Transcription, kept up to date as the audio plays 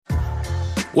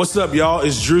What's up, y'all?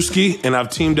 It's Drewski, and I've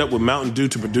teamed up with Mountain Dew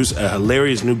to produce a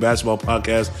hilarious new basketball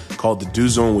podcast called The Dew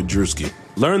Zone with Drewski.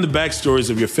 Learn the backstories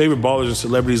of your favorite ballers and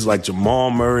celebrities like Jamal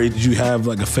Murray. Did you have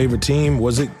like a favorite team?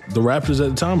 Was it the Raptors at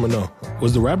the time or no?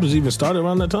 Was the Raptors even started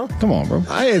around that time? Come on, bro.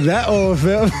 I ain't that old,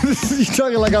 fam. You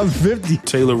talking like I'm 50.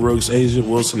 Taylor Rooks, Asia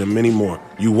Wilson, and many more.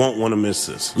 You won't want to miss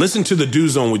this. Listen to The Dew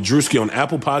Zone with Drewski on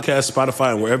Apple Podcasts,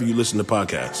 Spotify, and wherever you listen to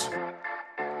podcasts.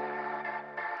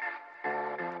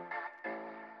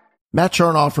 Matt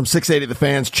Chernoff from 680 The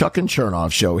Fans, Chuck and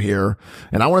Chernoff Show here.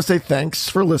 And I want to say thanks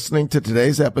for listening to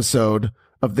today's episode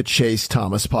of the Chase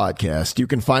Thomas Podcast. You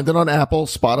can find it on Apple,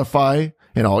 Spotify,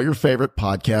 and all your favorite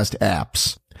podcast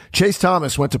apps. Chase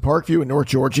Thomas went to Parkview in North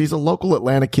Georgia. He's a local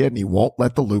Atlanta kid, and he won't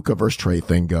let the Luka versus Trey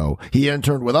thing go. He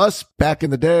interned with us back in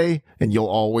the day, and you'll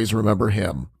always remember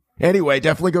him. Anyway,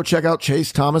 definitely go check out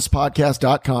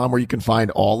ChaseThomasPodcast.com, where you can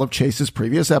find all of Chase's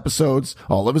previous episodes,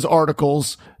 all of his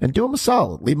articles, and do him a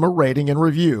solid. Leave him a rating and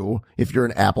review if you're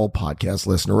an Apple Podcast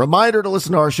listener. Reminder to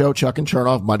listen to our show, Chuck and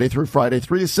Chernoff, Monday through Friday,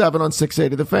 3 to 7 on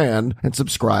 680 The Fan, and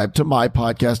subscribe to my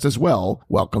podcast as well.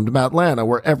 Welcome to Atlanta,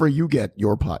 wherever you get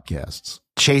your podcasts.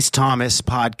 The Chase Thomas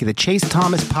Podcast.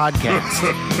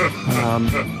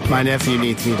 My nephew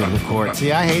needs me to record.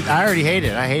 See, I already hate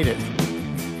it. I hate it.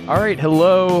 All right,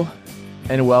 hello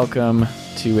and welcome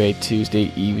to a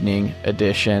Tuesday evening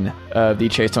edition of the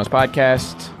Chase Thomas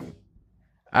Podcast.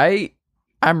 I'm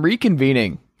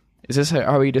reconvening. Is this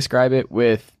how we describe it?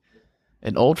 With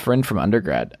an old friend from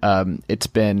undergrad. It's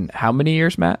been how many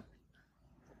years, Matt?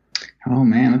 Oh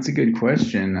man, that's a good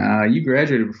question. You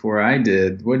graduated before I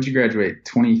did. What did you graduate?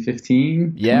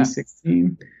 2015? Yeah.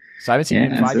 2016? So I haven't seen you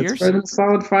in 5 years? It's been a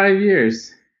solid 5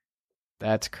 years.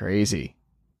 That's crazy.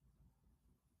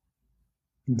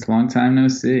 It's a long time no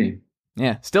see.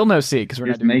 Yeah, still no see because we're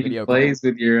You're not doing making video plays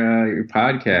calls. with your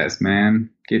podcast, man.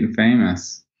 Getting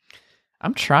famous.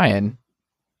 I'm trying.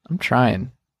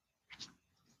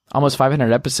 Almost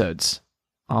 500 episodes.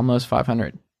 Almost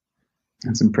 500.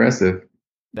 That's impressive.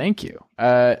 Thank you.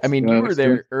 You were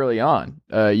there early on.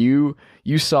 You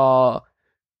saw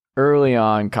early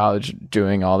on college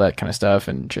doing all that kind of stuff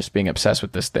and just being obsessed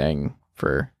with this thing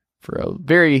for a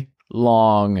very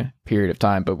long period of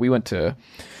time. But we went to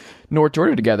North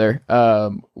Georgia together.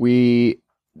 The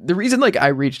reason I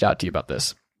reached out to you about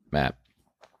this, Matt,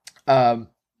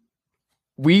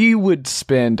 we would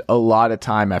spend a lot of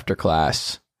time after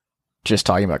class just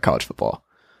talking about college football.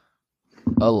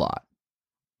 A lot.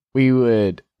 We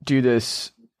would do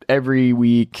this every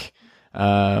week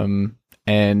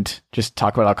and just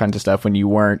talk about all kinds of stuff when you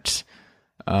weren't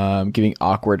giving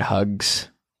awkward hugs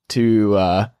to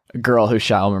a girl who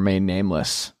shall remain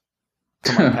nameless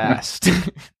from my past.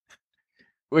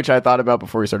 Which I thought about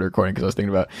before we started recording because I was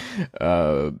thinking about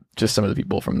just some of the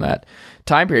people from that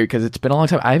time period because it's been a long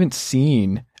time. I haven't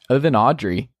seen, other than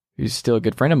Audrey, who's still a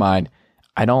good friend of mine,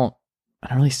 I don't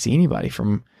really see anybody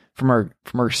from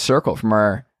our circle, from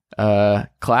our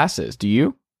classes. Do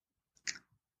you?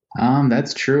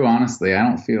 That's true. Honestly, I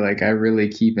don't feel like I really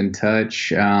keep in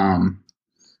touch. I don't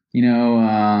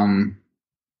know,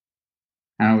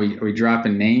 are we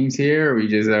dropping names here? Or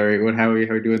how are we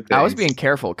doing things? I was being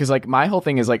careful because my whole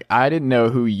thing is I didn't know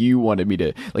who you wanted me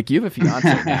to you have a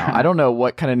fiance now. I don't know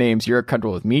what kind of names you're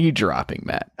comfortable with me dropping,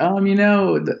 Matt.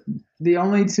 The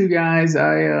only two guys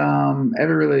I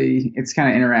ever really, it's kind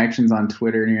of interactions on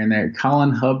Twitter here and there.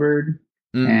 Colin Hubbard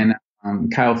and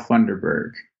Kyle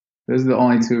Funderburg. Those are the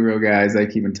only two real guys I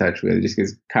keep in touch with, just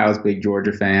because Kyle's a big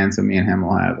Georgia fan, so me and him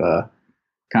will have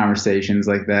conversations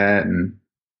like that. And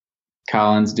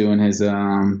Colin's doing his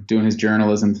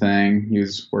journalism thing. He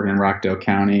was working in Rockdale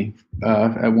County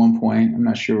at one point. I'm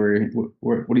not sure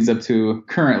what he's up to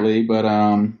currently, but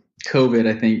COVID,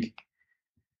 I think,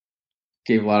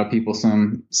 gave a lot of people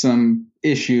some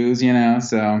issues,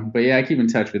 So, but yeah, I keep in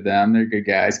touch with them. They're good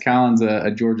guys. Colin's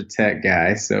a Georgia Tech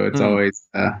guy, so it's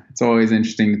always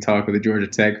interesting to talk with a Georgia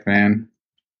Tech fan.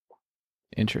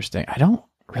 Interesting. I don't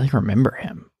really remember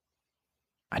him.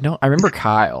 I remember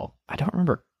Kyle. I don't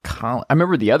remember Colin. I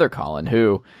remember the other Colin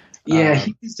who. Yeah,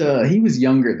 he was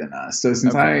younger than us. So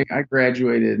since I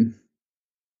graduated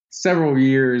several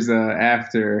years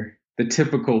after the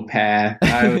typical path,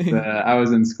 I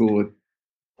was in school with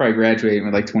probably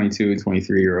graduating with 22 and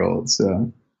 23-year-olds.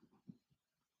 So.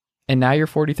 And now you're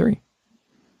 43.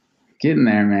 Getting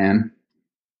there, man.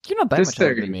 You're not that just much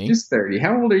older than me. Just 30.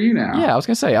 How old are you now? Yeah, I was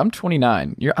gonna say I'm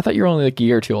 29. I thought you were only a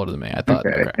year or two older than me. I thought.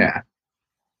 Okay. Yeah.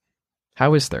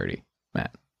 How is 30,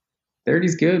 Matt?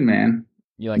 30's good, man.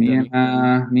 You like me 30?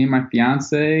 Me and my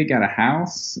fiance got a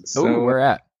house. So where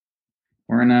at?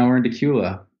 We're in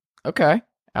Decula. Okay,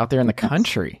 out there in the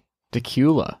country,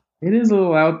 Decula. It is a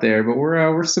little out there, but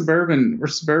we're suburban. We're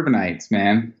suburbanites,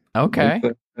 man. Okay.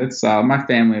 It's my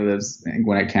family lives in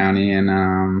Gwinnett County, and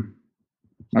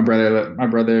my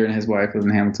brother and his wife live in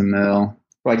Hamilton Mill.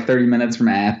 We're like 30 minutes from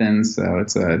Athens, so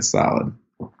it's solid.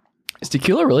 Is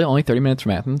Tequila really only 30 minutes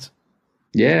from Athens?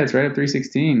 Yeah, it's right up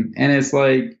 316, and it's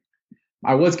like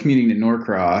I was commuting to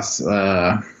Norcross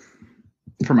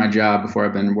for my job before.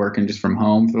 I've been working just from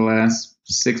home for the last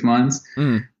 6 months.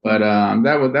 But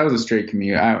that was a straight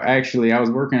commute. I was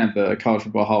working at the College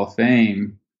Football Hall of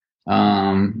Fame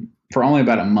for only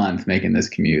about a month making this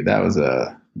commute. That was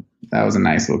a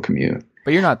nice little commute.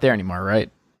 But you're not there anymore,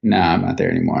 right? No, I'm not there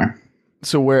anymore.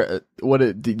 So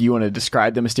do you want to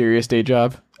describe the mysterious day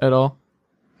job at all?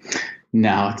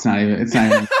 No, it's not even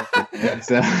it's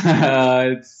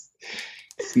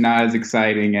not as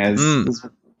exciting as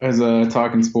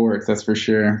talking sports, that's for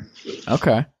sure.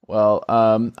 Okay. Well,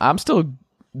 I'm still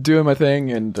doing my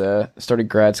thing and started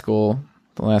grad school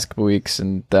the last couple weeks,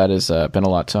 and that has been a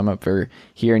lot. So I'm up for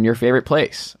here in your favorite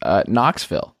place,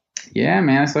 Knoxville. Yeah,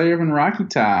 man. I saw you up in Rocky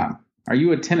Top. Are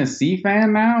you a Tennessee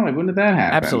fan now? Like, when did that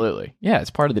happen? Absolutely. Yeah, it's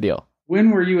part of the deal.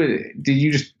 When were you? Did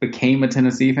you just became a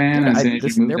Tennessee fan as soon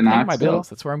as you moved to Knoxville? My bills.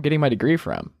 That's where I'm getting my degrry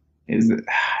from. Is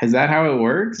that how it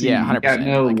works? Yeah, 100%. You got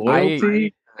no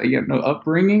loyalty. You got no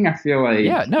upbringing. I feel like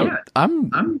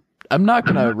I'm not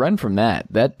gonna run from that.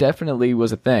 That definitely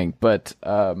was a thing, but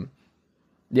no,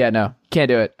 can't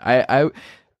do it.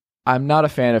 I'm not a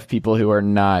fan of people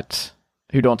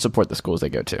who don't support the schools they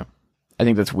go to. I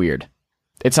think that's weird.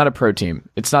 It's not a pro team.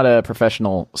 It's not a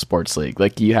professional sports league.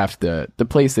 Like, you have to, the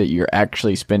place that you're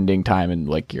actually spending time in,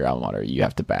 like your alma mater, you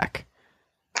have to back.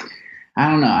 I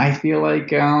don't know. I feel like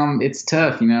it's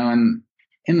tough, and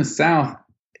in the South,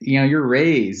 you're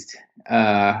raised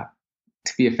to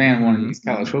be a fan of one of these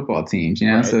college football teams,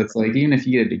 right. So it's like, even if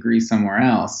you get a degree somewhere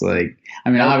else, like, I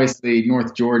mean, obviously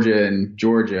North Georgia and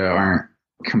Georgia aren't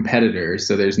competitors,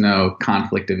 so there's no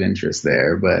conflict of interest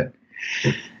there, but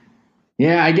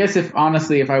yeah, I guess if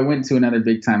I went to another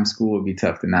big time school, it'd be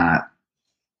tough to not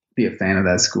be a fan of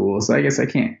that school. So I guess I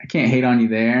can't hate on you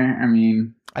there. I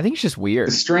mean, I think it's just weird.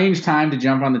 It's a strange time to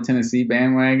jump on the Tennessee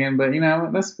bandwagon, but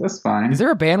that's fine. Is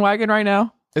there a bandwagon right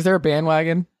now? Is there a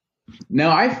bandwagon? No,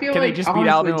 I feel Can like they just beat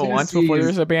Alabama once before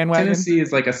there's a bandwagon? Tennessee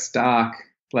is like a stock,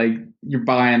 like you're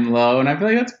buying low, and I feel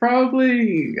like that's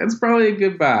probably a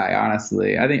good buy.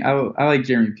 Honestly, I think I like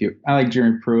Jeremy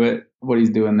Pruitt, what he's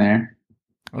doing there.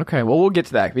 Okay, well, we'll get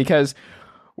to that because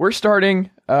we're starting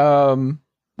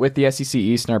with the SEC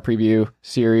East in our preview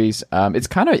series. It's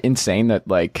kind of insane that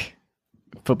like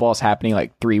football is happening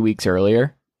like 3 weeks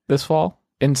earlier this fall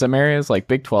in some areas, like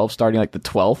Big 12 starting like the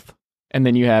 12th, and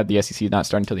then you have the SEC not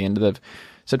starting until the end of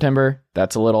September.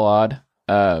 That's a little odd.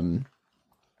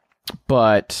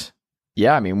 But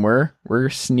yeah, I mean, we're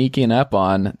sneaking up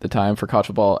on the time for college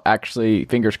football actually,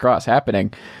 fingers crossed,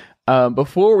 happening.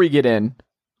 Before we get in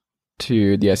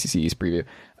to the SEC East preview,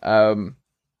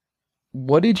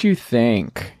 what did you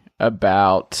think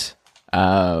about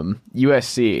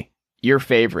USC, your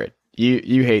favorite?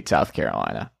 You hate South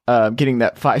Carolina, getting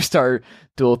that 5-star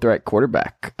dual threat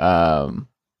quarterback,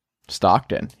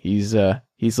 Stockton. He's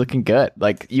looking good.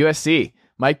 Like USC,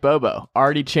 Mike Bobo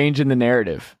already changing the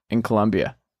narrative in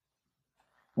Columbia.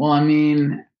 Well, I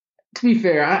mean, to be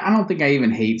fair, I don't think I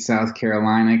even hate South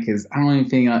Carolina because I don't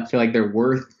even feel like they're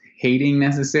worth hating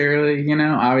necessarily.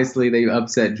 Obviously they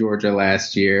upset Georgia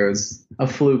last year. It was a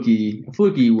fluky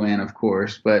win, of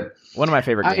course, but one of my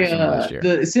favorite games from last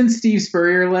year. Since Steve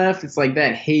Spurrier left, it's like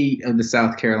that hate of the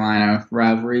South Carolina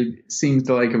rivalry seems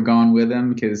to like have gone with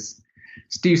him because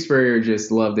Steve Spurrier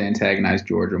just loved to antagonize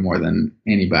Georgia more than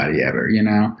anybody ever,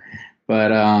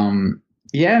 But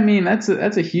yeah, I mean that's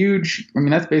a huge. I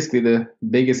mean that's basically the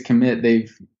biggest commit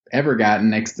they've ever gotten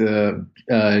next to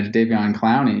Davion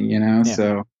Clowney, Yeah.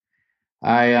 So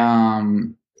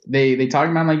they talk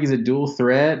about him like he's a dual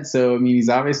threat. So I mean he's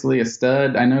obviously a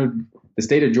stud. I know the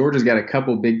state of Georgia's got a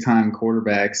couple big time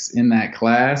quarterbacks in that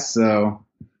class, so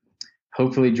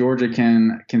hopefully Georgia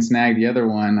can snag the other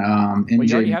one.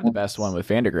 You already have the best one with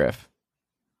Vandegrift.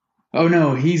 Oh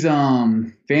no, he's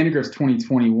Vandegrift's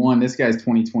 2021. This guy's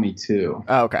 2022.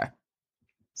 Oh, okay.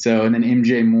 So and then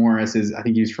MJ Morris I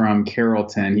think he's from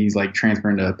Carrollton. He's like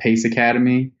transferring to Pace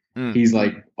Academy. He's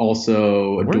like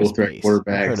also a dual threat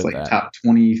quarterback. It's like top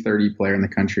 20, 30 player in the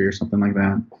country or something like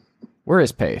that. Where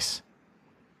is Pace?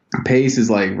 Pace is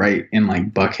like right in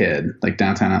like Buckhead, like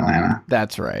downtown Atlanta.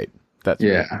 That's right.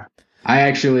 Yeah.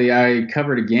 I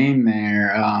covered a game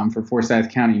there for Forsyth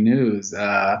County News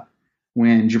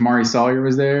when Jamari Sawyer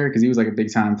was there because he was like a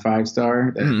big time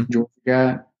 5-star that Georgia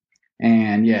got.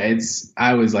 And yeah,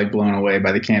 I was like blown away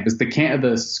by the campus.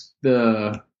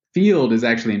 The field is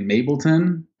actually in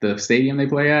Mableton, the stadium they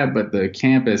play at, but the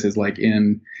campus is like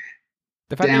in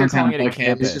The fact that you're downtown calling it a Buckhead.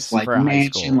 campus It's just like for a high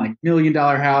mansion, school. like $1 million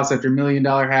house after $1 million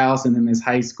house, and then this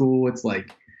high school. It's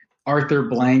like Arthur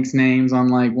Blank's names on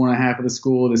like one and a half of the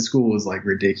school. The school is like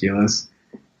ridiculous.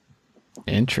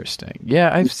 Interesting. Yeah,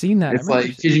 I've seen that. It's like,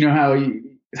 because you know how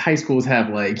high schools have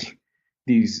like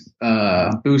these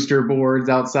booster boards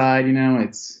outside, you know,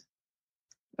 it's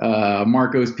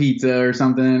Marco's Pizza or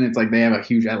something. It's like they have a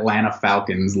huge Atlanta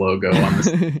Falcons logo on this.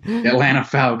 The Atlanta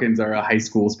Falcons are a high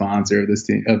school sponsor of this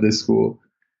team, of this school.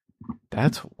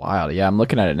 That's wild. Yeah, I'm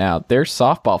looking at it now. Their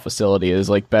softball facility is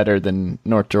like better than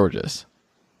North Georgia's.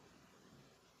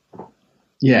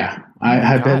 Yeah,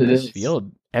 I God, bet it this is.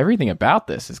 field, everything about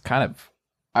this is kind of.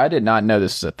 I did not know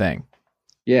this was a thing.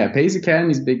 Yeah, Pace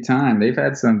Academy's big time. They've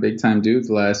had some big time dudes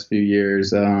the last few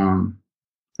years.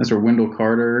 That's where Wendell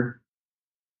Carter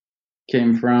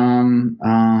came from.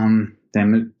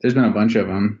 There's been a bunch of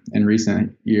them in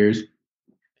recent years.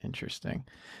 Interesting.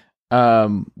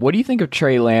 What do you think of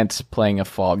Trey Lance playing a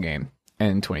fall game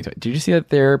in 2020? Did you see that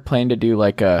they're planning to do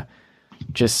like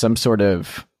just some sort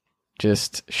of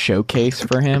just showcase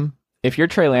for him? If you're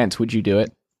Trey Lance, would you do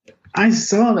it? I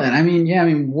saw that. I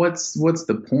mean, what's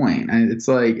the point? It's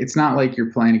like, it's not like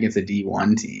you're playing against a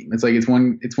D1 team. It's like, it's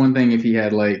one thing if he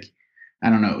had like, I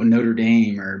don't know, Notre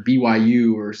Dame or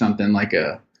BYU or something, like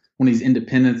one of these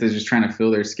independents that's just trying to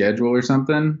fill their schedule or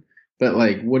something. But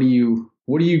like, what do you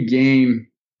gain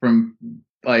from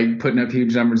like putting up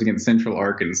huge numbers against Central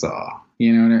Arkansas?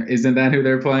 You know, isn't that who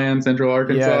they're playing? Central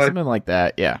Arkansas? Yeah, something like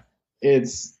that. Yeah.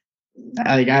 It's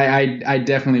like, I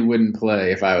definitely wouldn't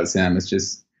play if I was him. It's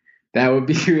just, that would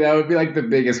be like the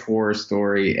biggest horror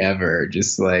story ever.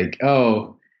 Just like,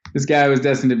 oh, this guy was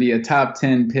destined to be a top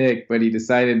 10 pick, but he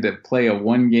decided to play a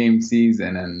 1-game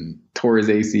season and tore his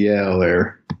ACL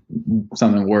or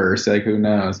something worse. Like, who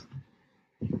knows?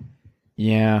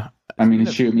 Yeah. I mean,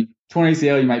 shoot, torn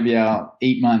ACL, you might be out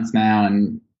 8 months now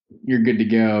and you're good to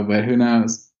go, but who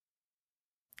knows?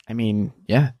 I mean,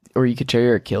 yeah. Or you could tear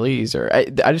your Achilles, or I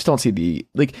just don't see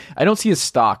I don't see a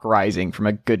stock rising from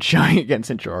a good showing against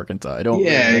Central Arkansas. I don't.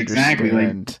 Yeah, really exactly.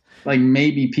 understand. Like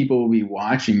maybe people will be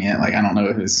watching it. Like, I don't know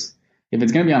if it's going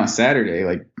to be on a Saturday,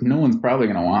 like no one's probably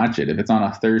going to watch it. If it's on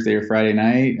a Thursday or Friday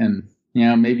night, and you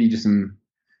know, maybe just some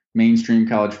mainstream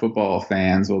college football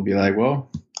fans will be like, well,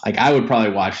 like I would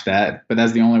probably watch that, but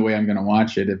that's the only way I'm going to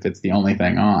watch it if it's the only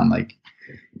thing on. Like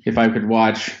if I could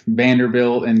watch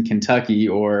Vanderbilt and Kentucky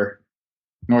or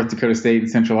North Dakota State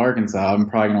and Central Arkansas, I'm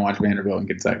probably going to watch Vanderbilt and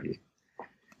Kentucky.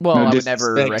 Well, No I would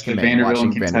never disrespect to recommend watching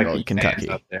and Vanderbilt and fans Kentucky.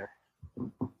 up there.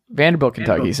 Vanderbilt,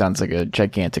 Kentucky sounds like a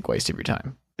gigantic waste of your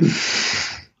time.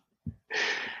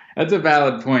 That's a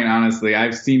valid point, honestly.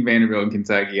 I've seen Vanderbilt and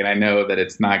Kentucky, and I know that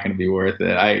it's not going to be worth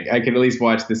it. I could at least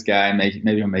watch this guy and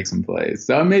maybe he'll make some plays.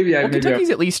 So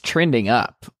Kentucky's at least trending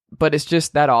up, but it's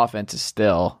just that offense is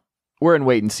still. We're in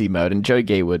wait and see mode, and Joey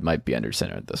Gaywood might be under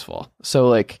center this fall. So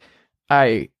like,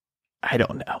 I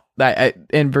don't know.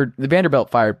 The Vanderbilt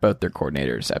fired both their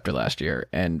coordinators after last year,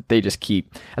 and they just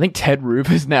keep. I think Ted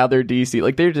Roof is now their DC.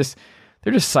 Like they're just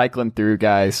cycling through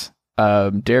guys.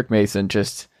 Derek Mason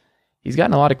he's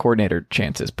gotten a lot of coordinator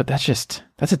chances, but that's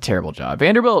a terrible job.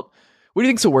 Vanderbilt. What do you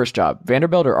think's the worst job,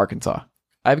 Vanderbilt or Arkansas?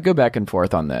 I would go back and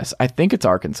forth on this. I think it's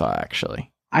Arkansas actually.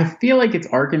 I feel like it's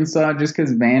Arkansas just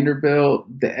because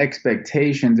Vanderbilt, the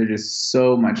expectations are just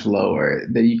so much lower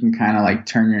that you can kind of like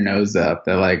turn your nose up.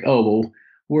 They're like, oh,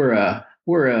 well,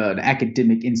 we're an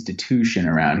academic institution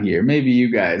around here. Maybe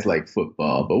you guys like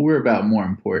football, but we're about more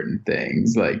important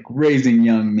things like raising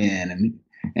young men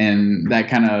and that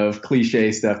kind of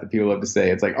cliche stuff that people love to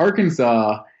say. It's like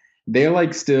Arkansas, they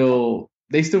still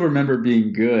remember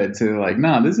being good. So they're like,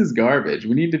 no, this is garbage.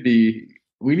 We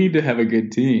need to have a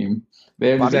good team.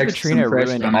 Bobby Petrino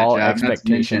ruined all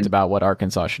expectations about what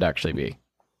Arkansas should actually be.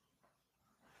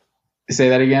 Say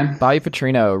that again? Bobby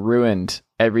Petrino ruined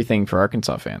everything for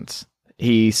Arkansas fans.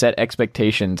 He set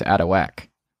expectations out of whack.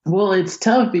 Well, it's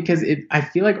tough because I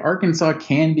feel like Arkansas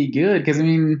can be good because, I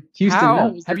mean, Houston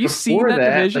Nutt was Have you seen that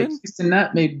division? Like, Houston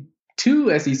Nutt made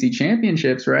 2 SEC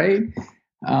championships, right?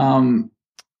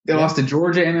 They lost to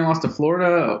Georgia and they lost to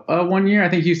Florida one year. I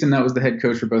think Houston Nutt was the head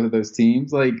coach for both of those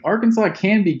teams. Like Arkansas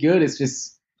can be good. It's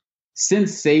just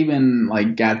since Saban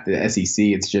like got the SEC,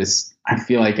 it's just I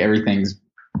feel like everything's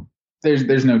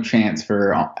there's no chance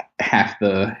for half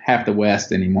the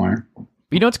West anymore.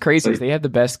 You know what's crazy is they have the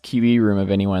best QB room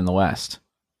of anyone in the West.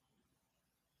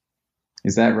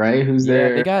 Is that right? Who's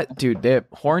there? They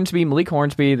have Malik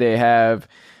Hornsby. They have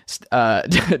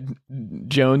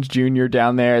Jones Jr.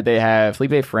 down there. They have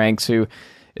Felipe Franks, who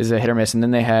is a hit or miss, and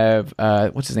then they have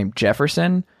what's his name,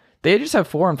 Jefferson. they just have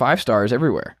 4 and 5 stars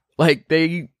everywhere. Like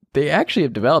they actually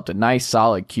have developed a nice,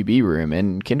 solid QB room.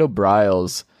 And Kendall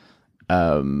Briles,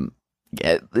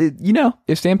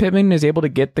 if Sam Pittman is able to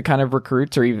get the kind of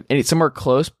recruits, or even it's somewhere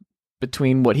close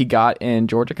between what he got in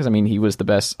Georgia, because I mean he was the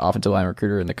best offensive line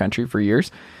recruiter in the country for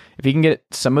years. If he can get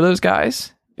some of those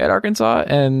guys at Arkansas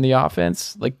and the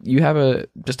offense, like you have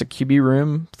just a QB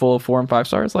room full of 4 and 5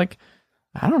 stars, like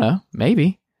I don't know,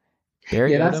 maybe.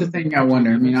 That's the thing I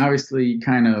wonder. I mean, obviously,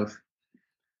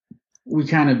 we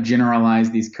kind of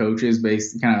generalize these coaches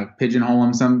kind of pigeonhole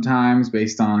them sometimes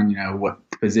based on, what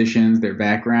positions, their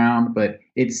background. But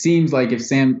it seems like if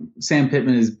Sam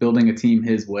Pittman is building a team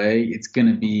his way, it's going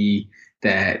to be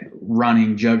that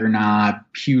running juggernaut,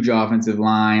 huge offensive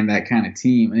line, that kind of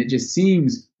team. And it just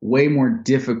seems way more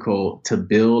difficult to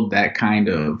build that kind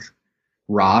of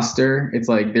roster. It's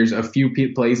like there's a few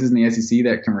places in the SEC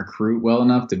that can recruit well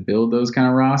enough to build those kind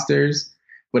of rosters.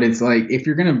 But it's like, if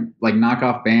you're going to like knock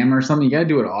off Bama or something, you got to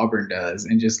do what Auburn does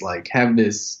and just like have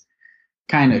this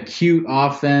kind of cute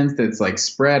offense that's like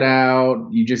spread out.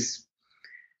 You just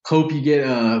hope you get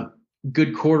a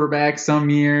good quarterback some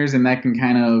years, and that can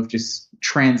kind of just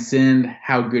transcend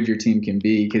how good your team can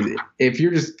be. Because if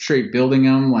you're just straight building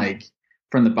them like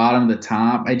from the bottom to the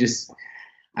top, I just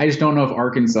don't know if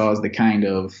Arkansas is the kind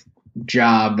of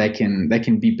job that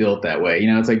can be built that way.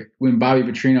 It's like when Bobby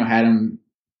Petrino had them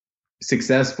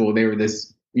successful, they were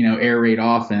this, air raid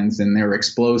offense, and they were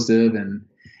explosive. And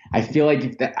I feel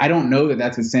like I don't know that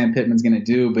that's what Sam Pittman's going to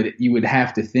do, but you would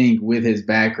have to think with his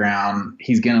background,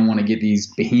 he's going to want to get these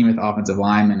behemoth offensive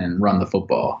linemen and run the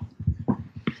football.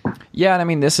 Yeah, and I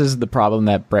mean, this is the problem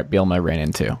that Brett Bielema ran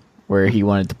into, where he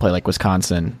wanted to play like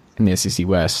Wisconsin in the SEC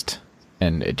West,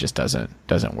 and it just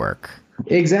doesn't work.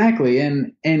 Exactly.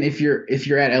 And if you're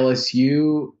at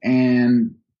LSU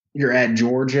and you're at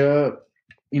Georgia,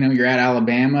 you're at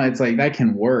Alabama, it's like that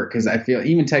can work, because I feel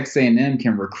even Texas A&M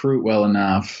can recruit well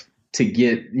enough to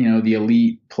get, the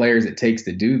elite players it takes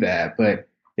to do that. But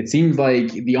it seems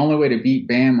like the only way to beat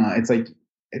Bama,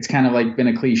 it's kind of like been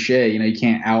a cliche, you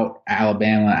can't out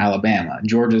Alabama.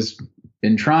 Georgia's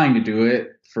been trying to do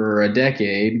it for a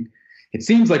decade. It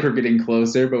seems like we're getting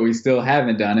closer, but we still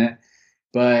haven't done it.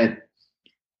 But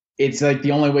it's like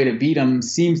the only way to beat them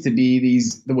seems to be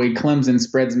the way Clemson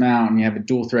spreads them out and you have a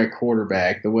dual threat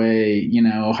quarterback, the way,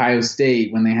 Ohio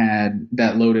State, when they had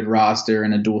that loaded roster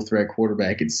and a dual threat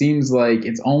quarterback. It seems like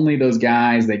it's only those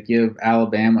guys that give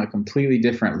Alabama a completely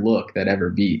different look that ever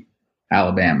beat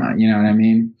Alabama. You know what I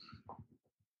mean?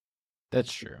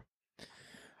 That's true.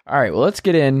 All right, well, let's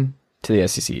get into the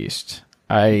SEC East.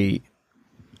 I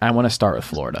want to start with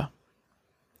Florida.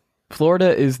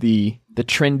 Florida is the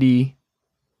trendy,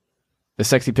 the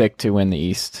sexy pick to win the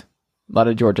East. A lot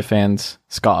of Georgia fans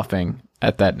scoffing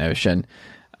at that notion.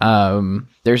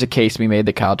 There's a case to be made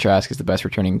that Kyle Trask is the best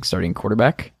returning starting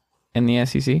quarterback in the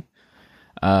SEC.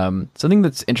 Something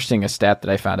that's interesting, a stat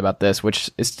that I found about this, which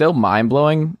is still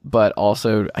mind-blowing, but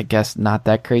also, I guess, not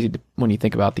that crazy when you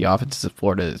think about the offenses that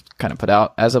Florida has kind of put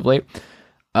out as of late.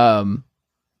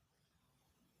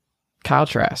 Kyle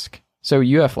Trask. So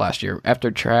UF last year,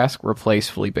 after Trask replaced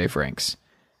Felipe Franks,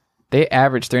 they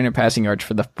averaged 300 passing yards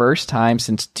for the first time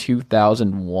since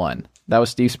 2001. That was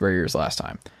Steve Spurrier's last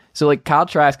time. So, like, Kyle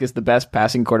Trask is the best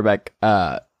passing quarterback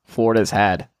Florida's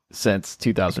had since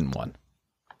 2001.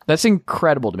 That's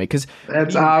incredible to me, because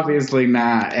that's obviously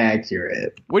not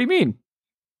accurate. What do you mean?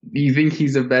 Do you think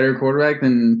he's a better quarterback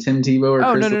than Tim Tebow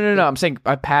or Chris? No. I'm saying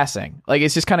by passing. Like,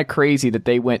 it's just kind of crazy that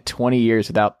they went 20 years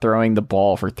without throwing the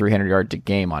ball for 300 yards a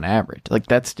game on average. Like,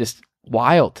 that's just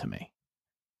wild to me.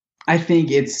 I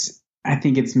think it's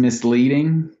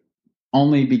misleading,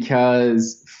 only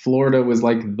because Florida was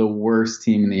like the worst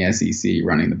team in the SEC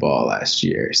running the ball last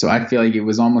year. So I feel like it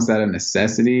was almost out of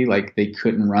necessity, like they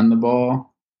couldn't run the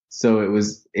ball. So it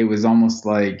was almost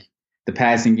like the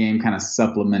passing game kind of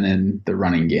supplemented the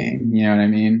running game. You know what I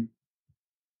mean?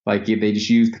 Like they just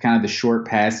used kind of the short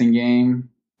passing game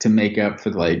to make up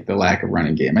for like the lack of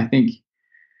running game. I think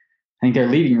their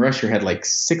leading rusher had like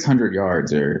 600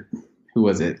 yards, or who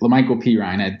was it? LaMichael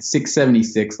Pirine had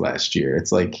 676 last year.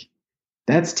 It's like,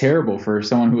 that's terrible for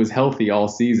someone who was healthy all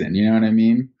season. You know what I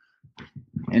mean?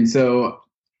 And so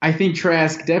I think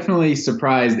Trask definitely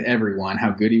surprised everyone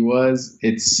how good he was.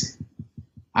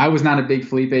 I was not a big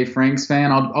Felipe Franks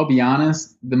fan. I'll be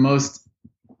honest. The most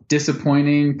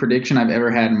disappointing prediction I've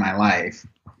ever had in my life.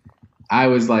 I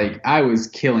was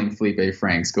killing Felipe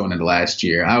Franks going into last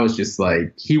year. I was just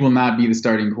like, he will not be the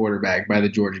starting quarterback by the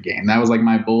Georgia game. That was like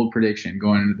my bold prediction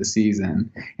going into the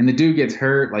season. And the dude gets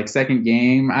hurt like second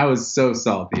game. I was so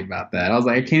salty about that. I was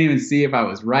like, I can't even see if I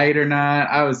was right or not.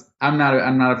 I'm not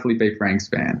a Felipe Franks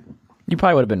fan. You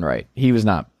probably would have been right. He was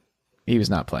not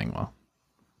playing well.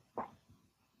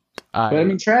 But I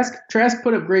mean, Trask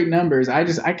put up great numbers. I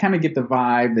kind of get the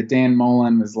vibe that Dan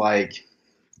Mullen was like,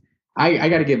 I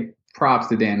got to give props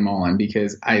to Dan Mullen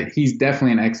because he's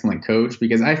definitely an excellent coach,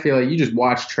 because I feel like you just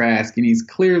watch Trask and he's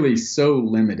clearly so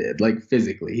limited, like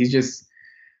physically. He's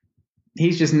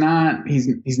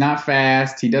not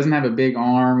fast. He doesn't have a big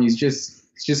arm. He's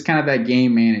just kind of that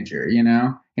game manager, you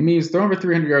know? I mean, he was throwing for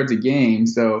 300 yards a game,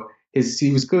 so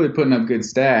he was clearly putting up good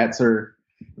stats, or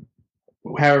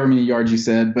however many yards you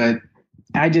said. But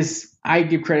I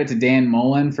give credit to Dan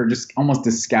Mullen for just almost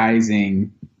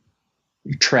disguising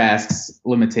Trask's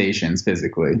limitations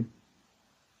physically.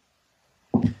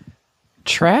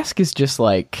 Trask is just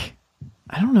like,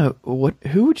 I don't know,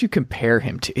 who would you compare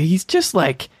him to? He's just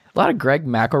like a lot of Greg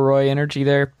McElroy energy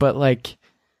there, but like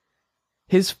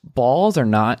his balls are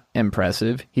not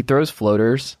impressive. He throws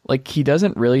floaters. Like, he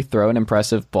doesn't really throw an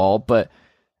impressive ball, but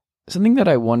something that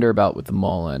I wonder about with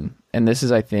Mullen, and this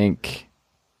is, I think,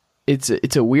 it's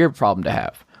a weird problem to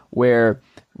have, where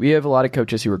we have a lot of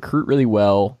coaches who recruit really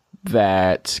well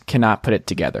that cannot put it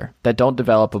together, that don't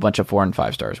develop a bunch of 4 and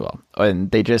 5 stars well.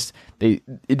 And it just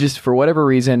for whatever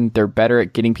reason, they're better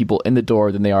at getting people in the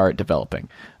door than they are at developing.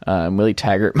 Willie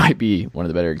Taggart might be one of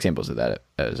the better examples of that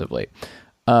as of late.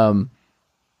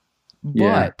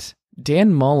 But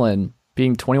Dan Mullen,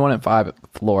 being 21-5 at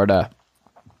Florida,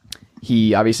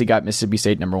 he obviously got Mississippi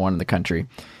State #1 in the country.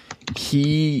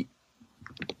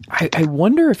 I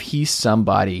wonder if he's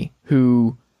somebody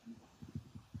who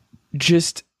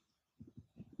just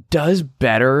does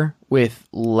better with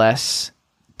less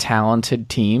talented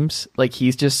teams. Like,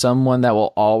 he's just someone that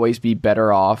will always be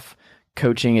better off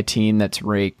coaching a team that's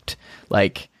ranked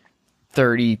like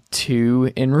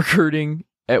 32 in recruiting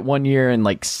at one year and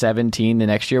like 17 the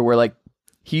next year, where like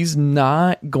he's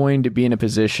not going to be in a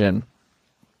position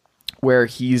where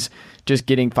he's just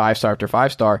getting 5-star after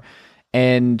 5-star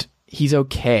and he's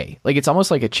okay. Like, it's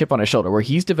almost like a chip on his shoulder, where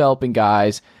he's developing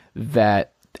guys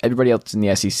that everybody else in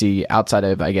the SEC outside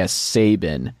of, I guess,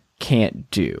 Saban can't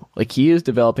do. Like, he is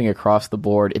developing across the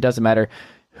board. It doesn't matter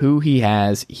who he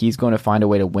has. He's going to find a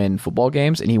way to win football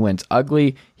games, and he wins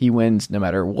ugly. He wins no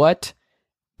matter what.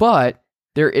 But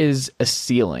there is a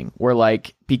ceiling where,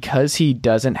 like, because he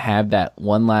doesn't have that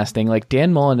one last thing, like,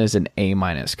 Dan Mullen is an A-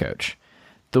 coach.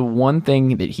 The one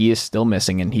thing that he is still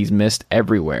missing, and he's missed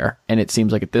everywhere, and it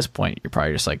seems like at this point you're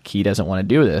probably just like, he doesn't want to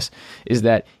do this, is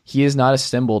that he has not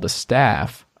assembled a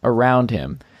staff around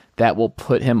him that will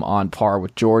put him on par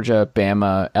with Georgia,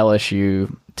 Bama,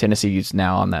 LSU, Tennessee's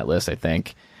now on that list, I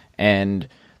think, and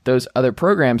those other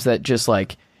programs that just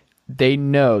like, they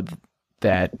know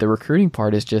that the recruiting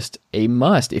part is just a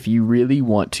must if you really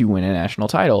want to win a national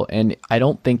title. And I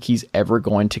don't think he's ever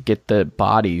going to get the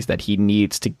bodies that he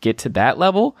needs to get to that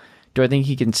level. Do I think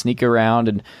he can sneak around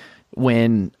and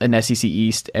win an SEC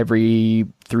East every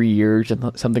 3 years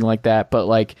and something like that? But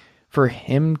like, for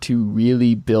him to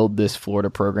really build this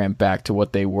Florida program back to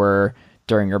what they were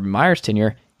during Urban Meyer's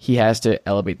tenure, he has to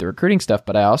elevate the recruiting stuff,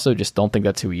 but I also just don't think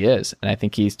that's who he is. And I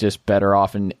think he's just better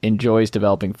off and enjoys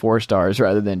developing 4-stars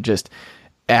rather than just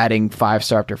adding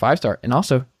 5-star after 5-star. And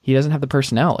also, he doesn't have the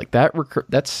personnel. Like,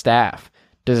 that staff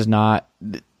does not,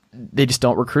 they just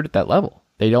don't recruit at that level.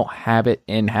 They don't have it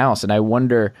in-house. And I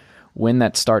wonder when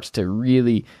that starts to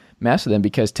really mess with them,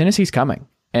 because Tennessee's coming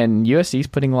and USC's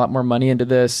putting a lot more money into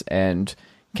this, and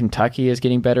Kentucky is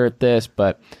getting better at this.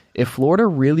 But if Florida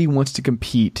really wants to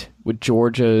compete with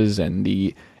Georgia's and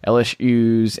the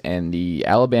LSU's and the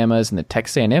Alabamas and the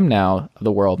Texas A&M now of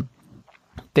the world,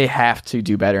 they have to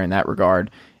do better in that regard,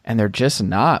 and they're just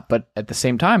not. But at the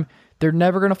same time, they're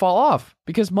never going to fall off,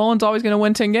 because Mullen's always going to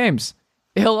win 10 games.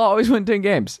 He'll always win 10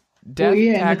 games.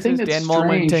 Taxes, Dan Mullen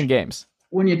win 10 games.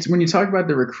 When you talk about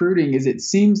the recruiting, is it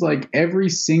seems like every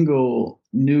single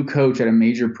new coach at a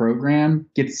major program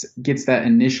gets that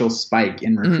initial spike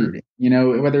in recruiting. Mm-hmm. You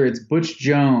know, whether it's Butch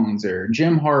Jones or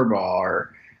Jim Harbaugh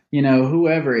or, you know,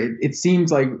 whoever, it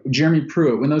seems like Jeremy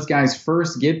Pruitt, when those guys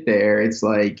first get there, it's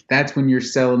like, that's when you're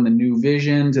selling the new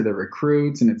vision to the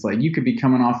recruits. And it's like, you could be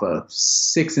coming off a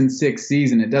 6-6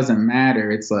 season. It doesn't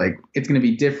matter. It's like, it's going to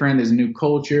be different. There's a new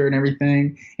culture and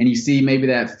everything. And you see maybe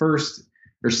that first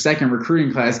or second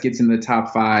recruiting class gets in the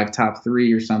top 5, top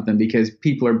 3 or something, because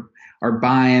people are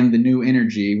buying the new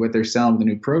energy, what they're selling with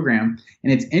the new program.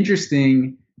 And it's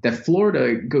interesting that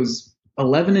Florida goes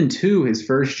 11-2 his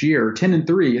first year, or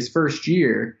 10-3 his first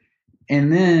year,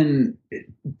 and then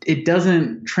it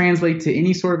doesn't translate to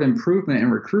any sort of improvement in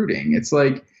recruiting. It's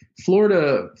like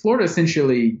Florida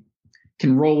essentially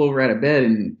can roll over out of bed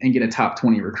and get a top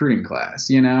 20 recruiting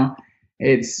class, you know?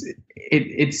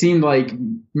 it seemed like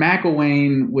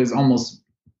McElwain was almost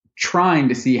trying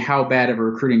to see how bad of a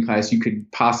recruiting class you could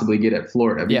possibly get at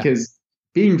Florida, because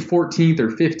being 14th or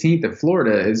 15th at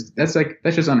Florida that's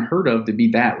just unheard of to be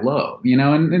that low,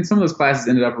 and some of those classes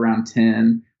ended up around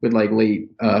 10 with like late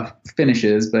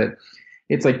finishes, but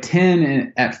it's like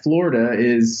 10 at Florida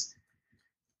is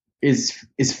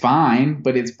fine,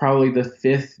 but it's probably the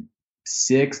 5th,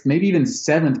 6th, maybe even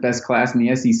 7th best class in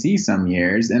the SEC some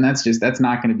years, and that's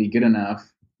not going to be good enough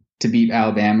to beat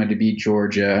Alabama, to beat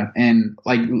Georgia. And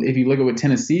like if you look at what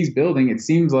Tennessee's building, it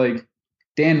seems like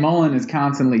Dan Mullen is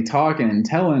constantly talking and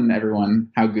telling everyone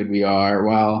how good we are,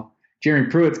 while Jeremy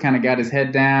Pruitt's kind of got his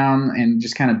head down and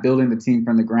just kind of building the team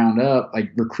from the ground up,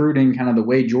 like recruiting kind of the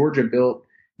way Georgia built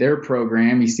their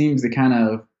program.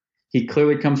 He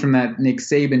clearly comes from that Nick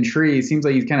Saban tree. It seems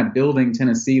like he's kind of building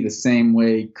Tennessee the same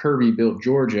way Kirby built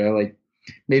Georgia. Like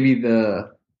maybe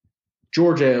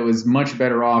Georgia was much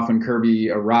better off when Kirby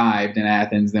arrived in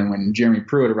Athens than when Jeremy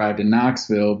Pruitt arrived in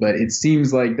Knoxville. But it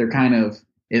seems like they're kind of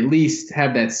at least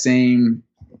have that same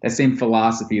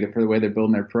philosophy for the way they're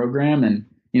building their program. And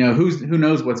who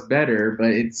knows what's better, but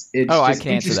it's just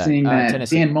interesting that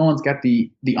Dan Mullen's got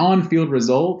the on-field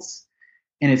results,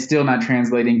 and it's still not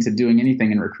translating to doing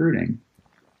anything in recruiting.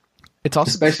 It's also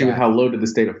especially with how loaded the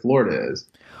state of Florida is.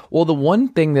 Well, the one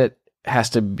thing that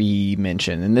has to be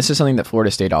mentioned, and this is something that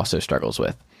Florida State also struggles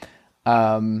with,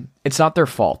 it's not their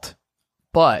fault,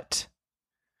 but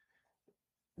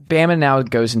Bama now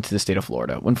goes into the state of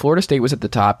Florida. When Florida State was at the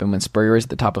top and when Spurrier was at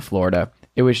the top of Florida,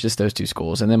 it was just those two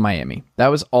schools and then Miami. That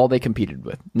was all they competed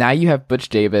with. Now you have Butch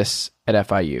Davis at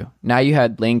FIU. Now you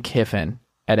had Lane Kiffin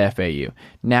at FAU.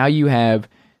 Now you have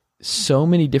so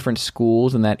many different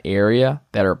schools in that area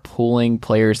that are pulling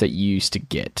players that you used to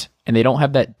get. And they don't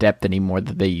have that depth anymore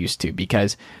that they used to,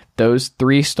 because those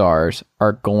 3 stars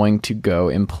are going to go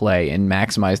and play and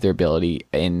maximize their ability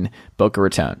in Boca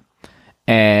Raton.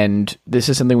 And this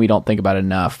is something we don't think about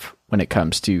enough when it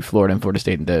comes to Florida and Florida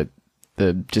State, and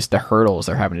the hurdles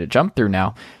they're having to jump through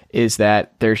now, is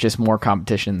that there's just more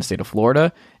competition in the state of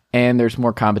Florida, and there's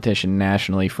more competition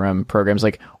nationally from programs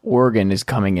like Oregon is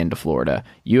coming into Florida,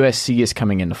 USC is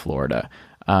coming into Florida,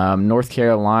 North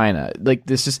Carolina, like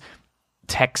this is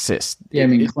Texas. Yeah, I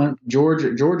mean,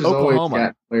 Georgia's always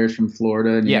got players from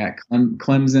Florida, and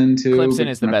Clemson too. Clemson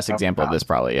is the best example of this,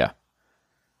 probably. Yeah.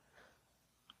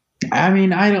 I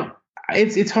mean,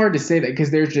 it's hard to say that because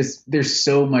there's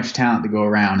so much talent to go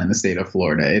around in the state of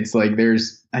Florida. It's like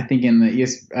I think in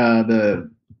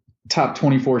the top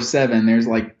 24/7, there's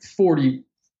like 40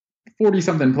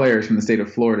 something players from the state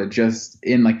of Florida just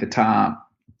in like the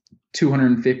top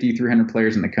 250, 300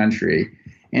 players in the country.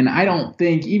 And I don't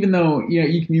think, even though,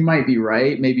 you might be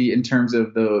right, maybe in terms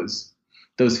of those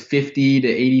 50 to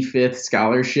 85th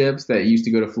scholarships that used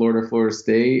to go to Florida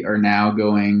State are now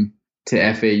going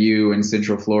to FAU and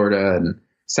Central Florida and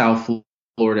South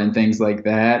Florida and things like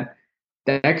that.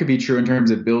 That could be true in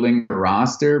terms of building a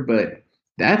roster, but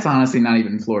that's honestly not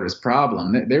even Florida's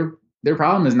problem. Their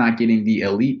problem is not getting the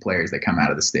elite players that come out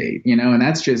of the state, and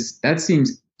that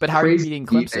seems. But how are you beating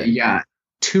Clemson? Yeah,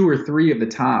 2 or 3 of the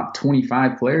top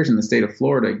 25 players in the state of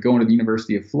Florida going to the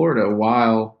University of Florida,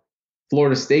 while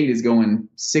Florida State is going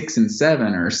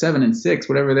 6-7 or 7-6,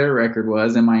 whatever their record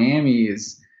was, and Miami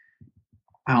is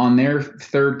on their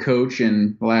 3rd coach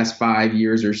in the last 5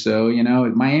 years or so.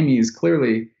 Miami is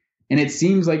clearly, and it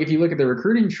seems like if you look at the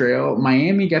recruiting trail,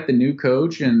 Miami got the new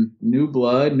coach and new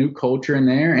blood, new culture in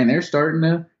there, and they're starting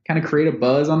to kind of create a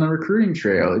buzz on the recruiting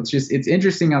trail. It's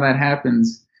interesting how that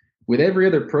happens with every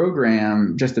other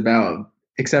program, just about,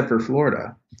 except for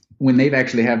Florida, when they've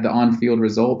actually have the on-field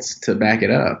results to back it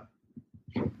up.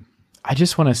 I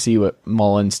just want to see what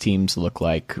Mullen's teams look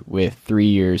like with 3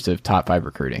 years of top 5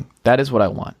 recruiting. That is what I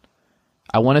want.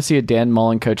 I want to see a Dan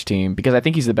Mullen coach team, because I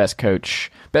think he's the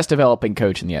best developing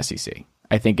coach in the SEC.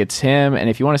 I think it's him, and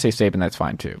if you want to say Saban, that's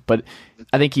fine too. But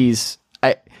I think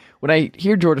when I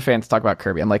hear Georgia fans talk about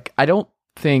Kirby, I'm like, I don't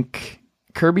think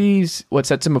what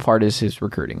sets him apart is his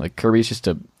recruiting. Like, Kirby's just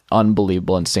an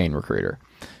unbelievable, insane recruiter.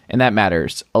 And that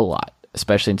matters a lot,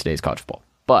 especially in today's college football.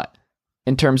 But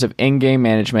in terms of in-game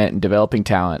management and developing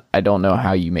talent, I don't know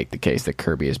how you make the case that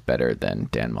Kirby is better than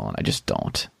Dan Mullen. I just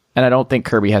don't. And I don't think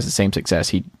Kirby has the same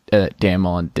success Dan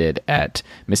Mullen did at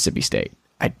Mississippi State.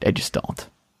 I just don't.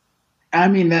 I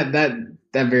mean, that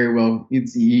very well,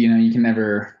 it's, you can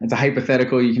never, it's a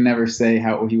hypothetical. You can never say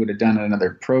how he would have done at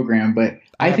another program, but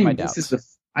I think this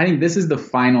is the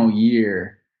final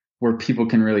year where people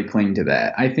can really cling to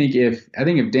that. I think if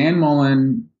Dan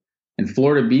Mullen and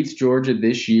Florida beats Georgia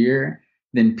this year,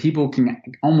 then people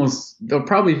they'll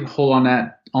probably hold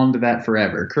on onto that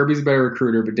forever. Kirby's a better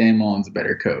recruiter, but Dan Mullen's a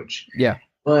better coach. Yeah.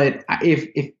 But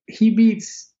if Kirby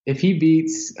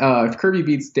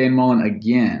beats Dan Mullen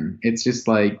again, it's just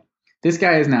like this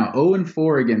guy is now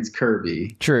 0-4 against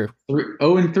Kirby. True.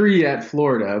 0-3 at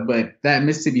Florida, but that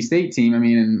Mississippi State team, I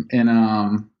mean,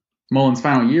 in Mullen's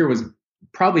final year was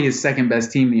probably his second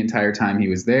best team the entire time he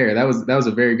was there. That was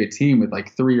a very good team with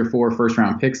like 3 or 4 first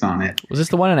round picks on it. Was this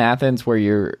the one in Athens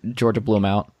where Georgia blew them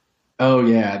out? Oh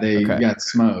yeah, they got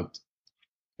smoked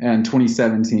in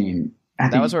 2017.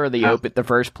 That was where the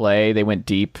first play they went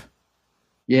deep.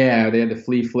 Yeah, they had the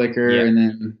flea flicker, and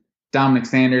then Dominic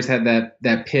Sanders had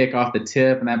that pick off the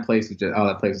tip, and that place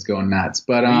was going nuts.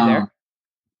 But Were you there?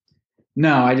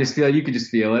 No, I just feel you could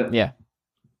just feel it. Yeah.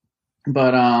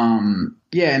 But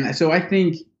and so I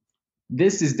think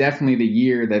this is definitely the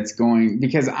year that's going,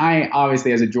 because I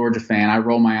obviously, as a Georgia fan, I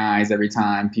roll my eyes every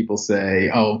time people say,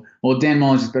 "Oh, well, Dan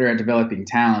Mullen's just better at developing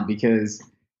talent," because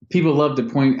people love to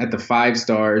point at the 5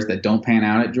 stars that don't pan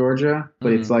out at Georgia,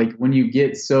 but it's like when you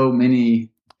get so many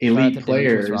elite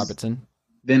players, Robertson,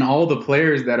 then all the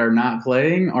players that are not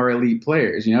playing are elite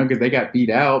players, because they got beat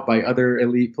out by other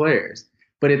elite players.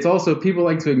 But it's also, people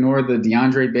like to ignore the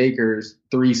DeAndre Baker's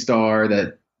 3-star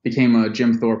that became a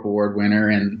Jim Thorpe Award winner,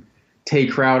 and Tay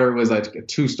Crowder was like a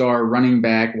 2-star running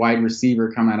back, wide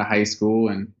receiver coming out of high school,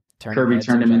 and Kirby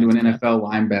turned him into an NFL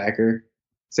linebacker.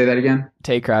 Say that again?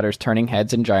 Tay Crowder's turning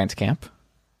heads in Giants camp.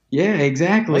 Yeah,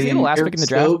 exactly. Was he the last pick in the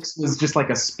draft? Stokes was just like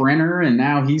a sprinter, and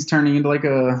now he's turning into like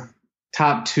a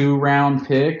top 2 round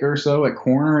pick or so at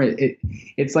corner.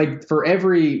 It's like for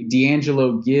every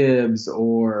D'Angelo Gibbs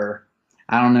or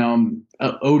I don't know,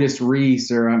 Otis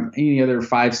Reese or any other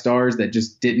 5 stars that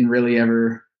just didn't really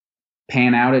ever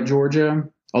pan out at Georgia.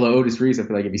 Although Otis Reese, I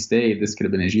feel like if he stayed, this could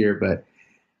have been his year. But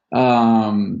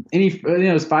any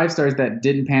those 5 stars that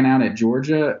didn't pan out at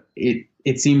Georgia,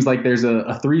 it seems like there's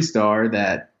a 3-star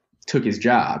that took his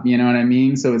job. You know what I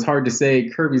mean? So it's hard to say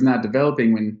Kirby's not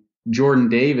developing when Jordan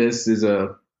Davis is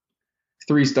a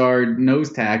 3-star nose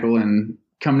tackle and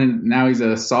coming in now he's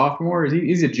a sophomore.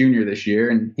 He's a junior this year,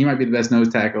 and he might be the best nose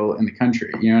tackle in the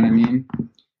country. You know what I mean?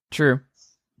 True.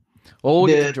 Well, we'll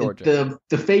get to Georgia.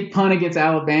 The fake punt against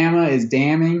Alabama is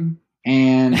damning,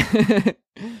 and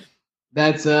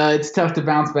that's it's tough to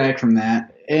bounce back from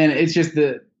that. And it's just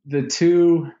the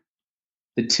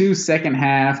two second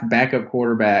half backup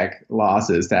quarterback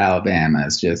losses to Alabama.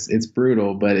 It's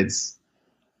brutal, but it's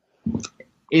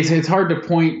hard to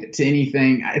point to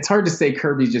anything. It's hard to say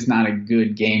Kirby's just not a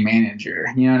good game manager,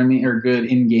 you know what I mean, or a good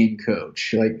in-game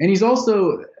coach. And he's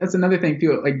also, that's another thing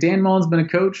too. Like Dan Mullen's been a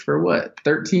coach for what,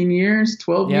 13 years,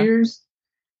 12 years.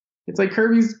 It's like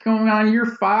Kirby's going on year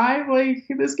 5. Like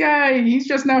this guy, he's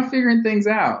just now figuring things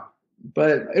out.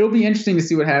 But it'll be interesting to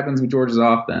see what happens with Georgia's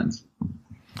offense.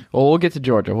 Well, we'll get to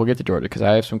Georgia because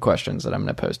I have some questions that I'm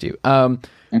going to pose to you.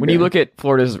 When you look at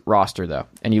Florida's roster, though,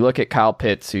 and you look at Kyle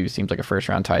Pitts, who seems like a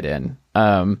first-round tight end,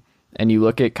 and you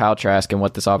look at Kyle Trask and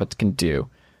what this offense can do,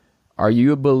 are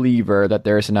you a believer that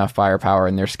there's enough firepower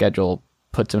in their schedule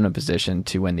puts them in a position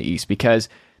to win the East? Because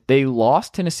they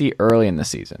lost Tennessee early in the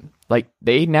season. Like,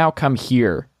 they now come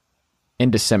here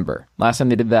in December. Last time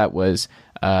they did that was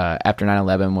after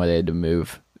 9/11, where they had to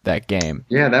move that game.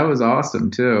 Yeah, that was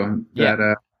awesome, too.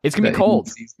 Yeah. It's going to be cold.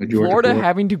 Florida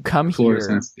having to come here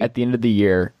at the end of the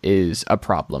year is a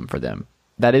problem for them.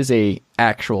 That is a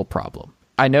actual problem.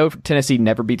 I know Tennessee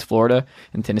never beats Florida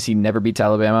and Tennessee never beats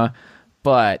Alabama,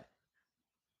 but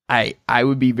I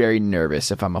would be very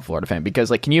nervous if I'm a Florida fan because,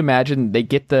 like, can you imagine they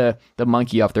get the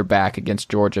monkey off their back against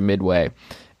Georgia midway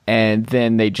and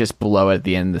then they just blow it at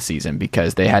the end of the season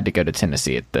because they had to go to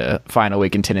Tennessee at the final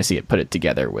week and Tennessee had put it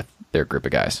together with their group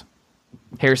of guys.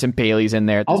 Harrison Bailey's in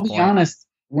there at this point. I'll be honest.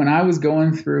 When I was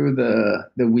going through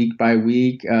the week by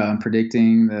week,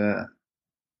 predicting the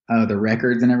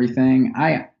records and everything,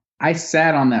 I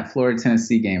sat on that Florida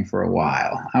Tennessee game for a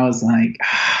while. I was like,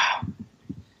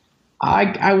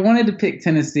 I wanted to pick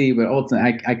Tennessee, but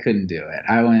ultimately I couldn't do it.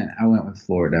 I went with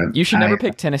Florida. You should never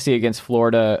pick Tennessee against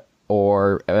Florida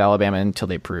or Alabama until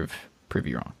they prove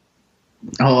you wrong.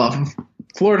 Oh,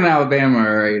 Florida and Alabama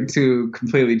are 2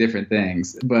 completely different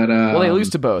things, but well, they lose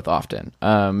to both often.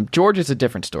 Georgia's a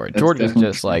different story. Georgia's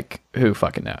just like, who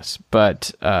fucking knows?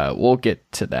 But we'll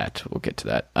get to that.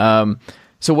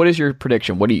 So, what is your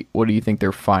prediction? What do you think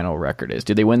their final record is?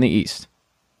 Do they win the East?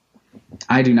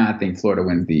 I do not think Florida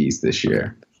wins the East this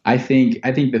year. I think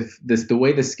the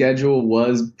way the schedule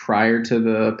was prior to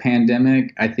the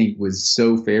pandemic, I think was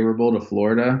so favorable to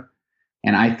Florida,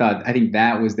 and I think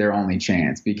that was their only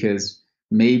chance because.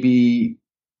 Maybe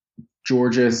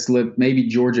maybe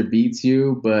Georgia beats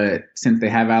you, but since they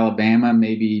have Alabama,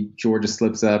 maybe Georgia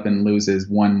slips up and loses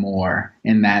one more,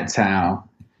 and that's how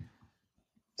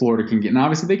Florida can get. And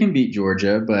obviously they can beat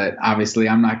Georgia, but obviously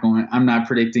I'm not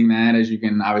predicting that, as you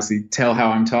can obviously tell how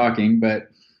I'm talking. But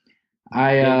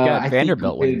You've got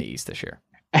Vanderbilt winning the East this year.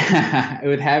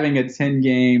 With having a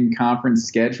 10-game conference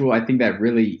schedule, I think that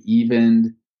really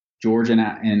evened Georgia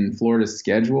and Florida's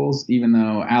schedules, even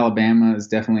though Alabama is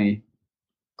definitely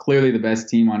clearly the best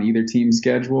team on either team's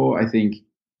schedule. I think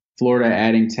Florida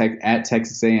adding at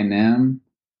Texas A&M,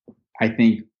 I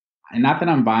think, and not that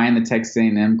I'm buying the Texas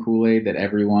A&M Kool-Aid that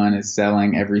everyone is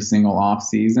selling every single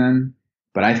offseason,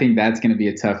 but I think that's going to be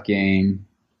a tough game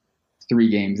 3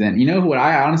 games in. You know what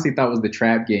I honestly thought was the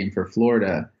trap game for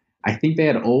Florida? I think they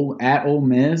had Ole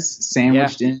Miss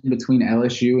sandwiched in between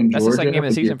LSU and Georgia. That's the second game of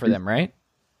the season for them, right?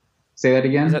 Say that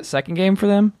again? Is that second game for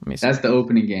them? Let me see. That's the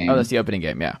opening game. Oh, that's the opening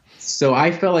game, yeah. So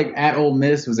I felt like at Ole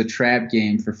Miss was a trap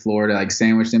game for Florida, like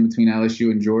sandwiched in between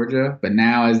LSU and Georgia. But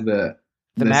now as the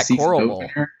Matt Corral Bowl,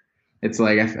 it's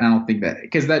like I don't think that,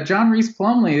 because that John Reese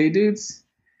Plumlee, dude's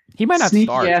he might not sneaky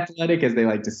start. Athletic, as they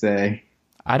like to say.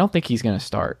 I don't think he's going to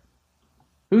start.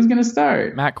 Who's going to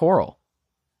start? Matt Corral.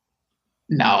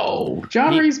 No,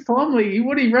 John Reese Plumlee.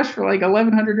 He rushed for like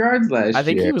 1,100 yards last year. I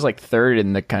think he was like 3rd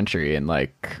in the country in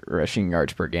like rushing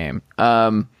yards per game.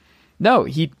 No,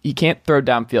 he can't throw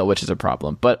downfield, which is a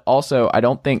problem. But also, I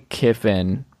don't think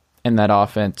Kiffin and that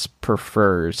offense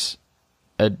prefers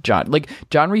John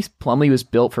Reese Plumlee was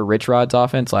built for Rich Rod's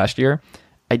offense last year.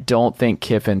 I don't think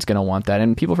Kiffin's going to want that.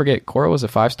 And people forget Corral was a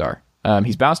 5-star.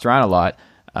 He's bounced around a lot,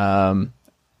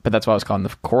 but that's why I was calling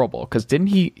the Corral Bowl, because didn't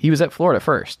he was at Florida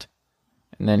first.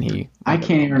 And then I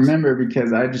can't even remember,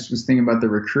 because I just was thinking about the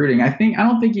recruiting. I think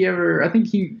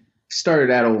he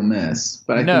started at Ole Miss,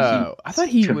 but I thought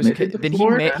he was.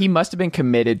 Then he must have been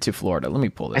committed to Florida. Let me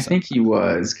pull this. I think he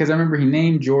was, because I remember he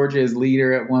named Georgia as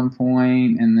leader at one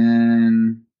point, and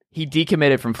then he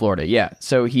decommitted from Florida. Yeah,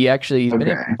 so he's been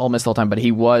at Ole Miss the whole time, but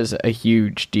he was a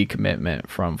huge decommitment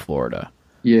from Florida.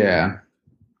 Yeah.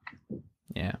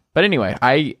 Yeah. But anyway,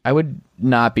 I would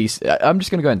not be. I'm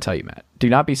just going to go ahead and tell you, Matt. Do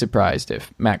not be surprised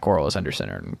if Matt Corral is under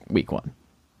center in week 1.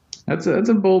 That's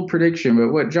a bold prediction,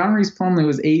 but what John Reese Plumlee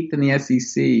was 8th in the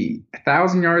SEC,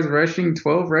 1,000 yards rushing,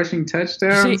 12 rushing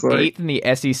touchdowns. Did you say 8th in the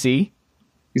SEC?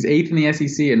 He's 8th in the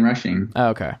SEC in rushing. Oh,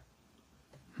 okay.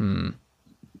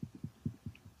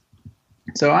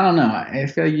 So I don't know. I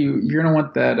feel like you're gonna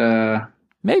want that.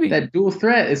 Maybe that dual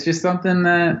threat. It's just something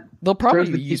that they'll probably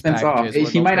throws the use defense off.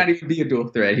 He might not even be a dual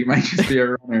threat. He might just be a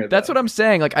runner. That's what I'm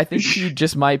saying. Like, I think he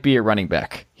just might be a running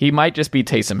back. He might just be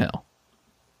Taysom Hill.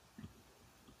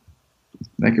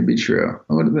 That could be true.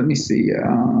 Let me see.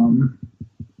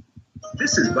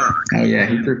 This is Bob. Oh yeah,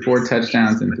 he threw 4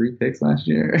 touchdowns and 3 picks last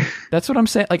year. That's what I'm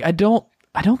saying. Like, I don't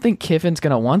think Kiffin's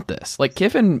gonna want this. Like,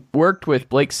 Kiffin worked with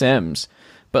Blake Sims,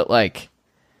 but like,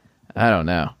 I don't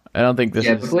know. I don't think this.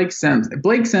 Yeah, Blake Sims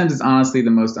is honestly the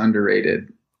most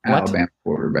underrated Alabama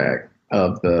quarterback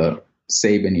of the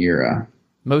Saban era.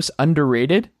 Most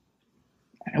underrated?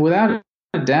 Without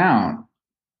a doubt.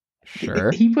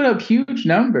 Sure. He put up huge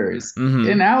numbers. Mm-hmm.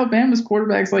 And Alabama's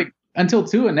quarterbacks, like, until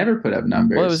Tua, never put up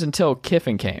numbers. Well, it was until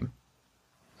Kiffin came.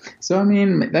 So, I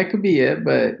mean, that could be it,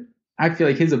 but I feel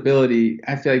like his ability,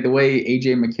 the way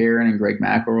A.J. McCarron and Greg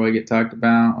McElroy get talked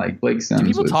about, like Blake Sims. Do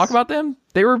people talk about them?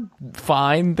 They were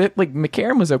fine. Like,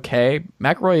 McCarron was okay.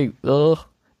 McElroy,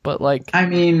 but like. I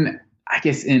mean, I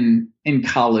guess in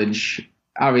college,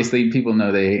 obviously people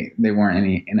know they weren't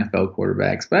any NFL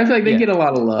quarterbacks, but I feel like they get a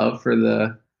lot of love for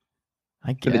the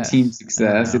team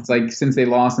success. It's like, since they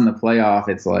lost in the playoff,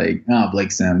 it's like, oh,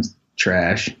 Blake Sims,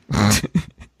 trash.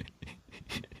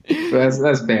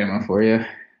 That's Bama for you.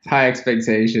 High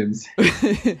expectations.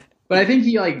 But I think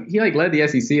he led the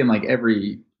SEC in like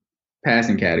every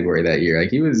passing category that year.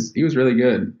 Like, he was really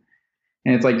good.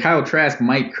 And it's like Kyle Trask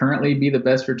might currently be the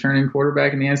best returning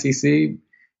quarterback in the SEC,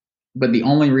 but the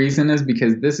only reason is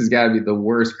because this has got to be the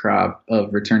worst crop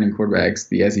of returning quarterbacks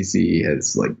the SEC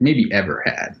has like maybe ever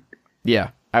had. Yeah,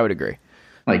 I would agree.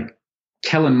 Like,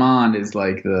 Kellen Mond is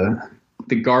like the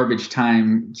garbage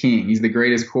time king. He's the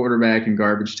greatest quarterback in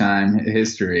garbage time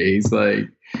history. He's like,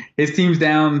 his team's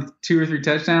down 2 or 3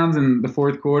 touchdowns in the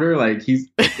fourth quarter. Like, it's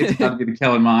about to be the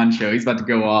Kellen Mond show. He's about to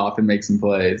go off and make some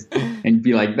plays and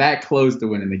be like that close to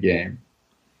winning the game.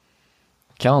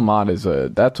 Kellen Mond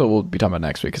that's what we'll be talking about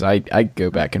next week, because I go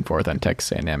back and forth on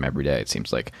Texas A&M every day, it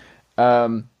seems like.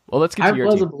 Well, let's get to your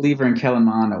team. I was a believer in Kellen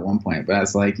Mond at one point, but I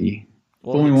was like,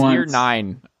 fool me once. Year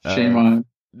 9. Shame on him.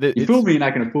 You fool me, you're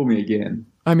not going to fool me again.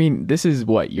 I mean, this is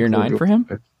what, year 9 for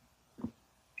him?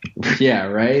 Yeah,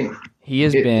 right? He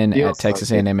has been feels at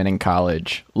Texas like it. A&M and in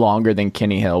college longer than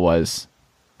Kenny Hill was,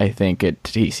 I think, at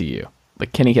TCU.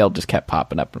 Like, Kenny Hill just kept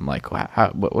popping up. And I'm like,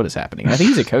 what is happening? I think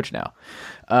he's a coach now.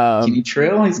 Kenny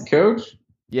Trill, he's a coach.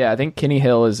 Yeah, I think Kenny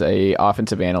Hill is a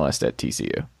offensive analyst at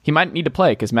TCU. He might need to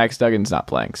play because Max Duggan's not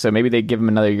playing. So maybe they give him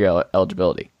another year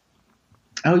eligibility.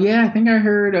 Oh yeah, I think I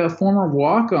heard a former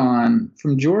walk-on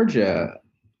from Georgia,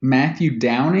 Matthew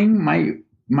Downing,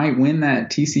 might win that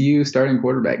TCU starting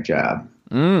quarterback job.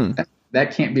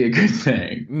 That can't be a good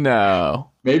thing. No.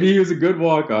 Maybe he was a good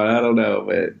walk-on. I don't know,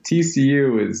 but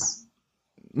TCU is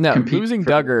losing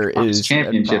Duggar is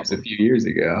championships a few years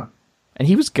ago. And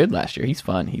he was good last year. He's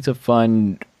fun. He's a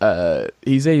fun.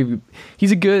 He's a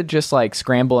good just like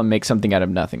scramble and make something out of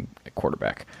nothing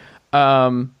quarterback.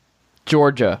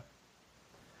 Georgia.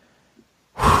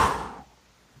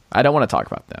 I don't want to talk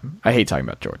about them. I hate talking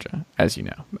about Georgia, as you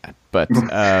know, Matt. But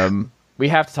we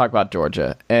have to talk about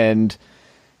Georgia, and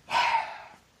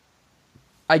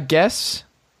I guess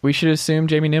we should assume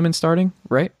Jamie Newman starting,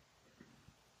 right?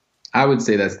 I would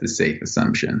say that's the safe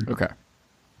assumption. Okay.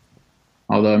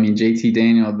 Although, I mean, JT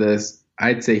Daniel,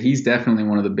 I'd say he's definitely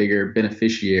one of the bigger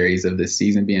beneficiaries of this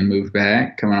season being moved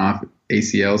back, coming off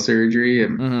ACL surgery. It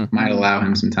might allow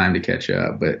him some time to catch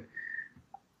up, but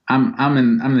I'm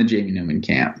in the Jamie Newman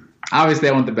camp. Obviously,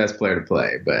 I want the best player to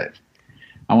play, but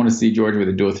I want to see Georgia with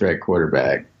a dual threat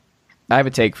quarterback. I have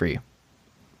a take for you.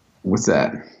 What's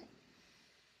that?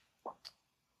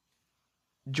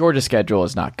 Georgia's schedule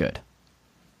is not good.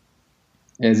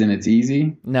 As in it's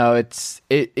easy? No,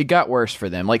 it got worse for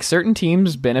them. Like, certain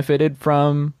teams benefited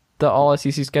from the all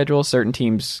SEC schedule. Certain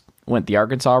teams went the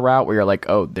Arkansas route where you're like,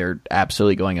 oh, they're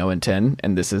absolutely going 0-10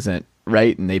 and this isn't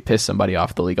right, and they piss somebody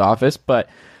off the league office. But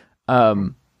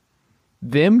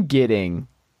them getting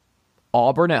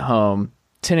Auburn at home,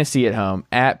 Tennessee at home,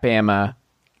 at Bama,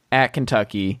 at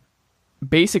Kentucky,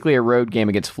 basically a road game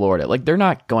against Florida. Like, they're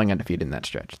not going undefeated in that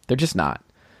stretch. They're just not.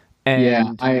 And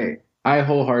yeah, I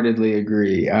wholeheartedly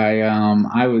agree.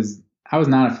 I was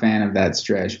not a fan of that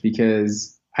stretch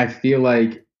because I feel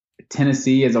like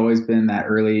Tennessee has always been that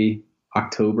early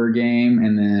October game,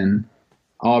 and then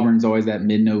Auburn's always that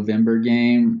mid-November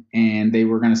game, and they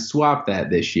were going to swap that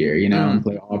this year, and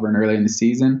play Auburn early in the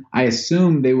season. I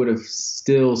assumed they would have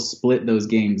still split those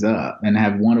games up and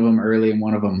have one of them early and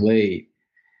one of them late.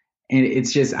 And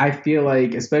it's just, I feel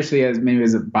like, especially as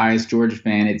a biased Georgia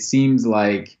fan, it seems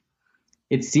like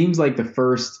the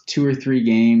first 2 or 3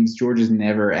 games, Georgia's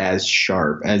never as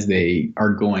sharp as they are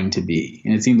going to be.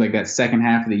 And it seems like that second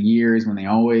half of the year is when they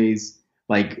always,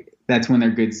 that's when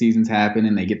their good seasons happen,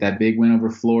 and they get that big win over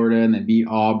Florida and they beat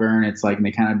Auburn. It's like, and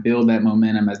they kind of build that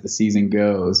momentum as the season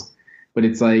goes. But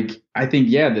it's like, I think,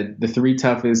 the 3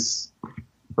 toughest,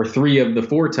 or 3 of the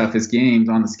 4 toughest games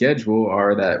on the schedule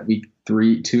are that week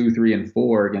 2, 3, and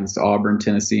 4 against Auburn,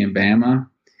 Tennessee, and Bama.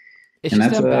 It's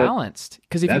just unbalanced.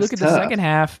 Because if you look at the second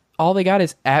half, all they got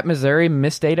is at Missouri,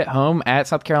 Miss State at home, at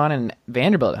South Carolina, and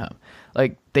Vanderbilt at home.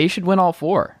 Like, they should win all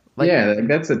 4.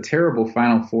 That's a terrible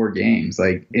Final 4 games.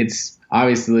 Like, it's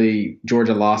obviously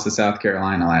Georgia lost to South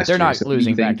Carolina last year. They're not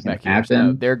losing back-to-back years.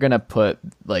 No, they're gonna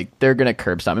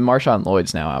curb stomp. And Marshawn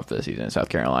Lloyd's now out for the season in South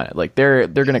Carolina. Like, they're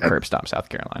gonna curb stomp South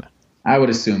Carolina. I would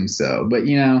assume so, but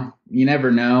you never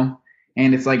know.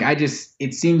 And it's like,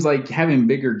 it seems like having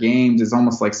bigger games is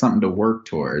almost like something to work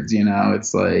towards,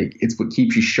 it's like, it's what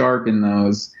keeps you sharp in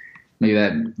those, maybe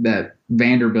that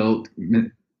Vanderbilt,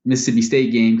 Mississippi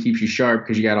State game keeps you sharp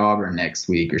because you got Auburn next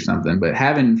week or something. But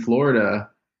having Florida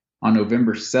on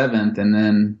November 7th, and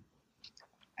then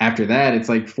after that, it's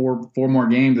like four more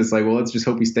games. It's like, well, let's just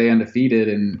hope we stay undefeated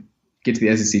and get to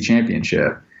the SEC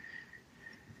championship.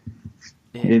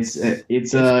 It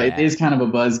is kind of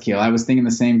a buzzkill. I was thinking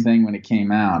the same thing when it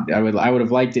came out. I would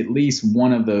have liked at least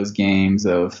one of those games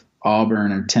of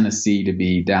Auburn and Tennessee to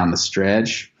be down the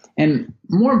stretch. And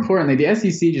more importantly, the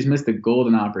SEC just missed a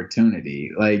golden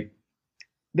opportunity. Like,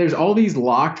 there's all these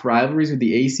locked rivalries with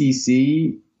the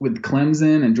ACC, with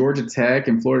Clemson and Georgia Tech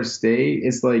and Florida State.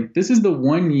 It's like, this is the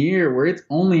one year where it's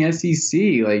only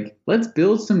SEC. Like, let's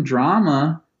build some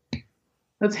drama.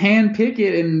 Let's handpick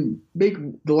it and make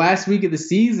the last week of the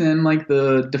season like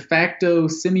the de facto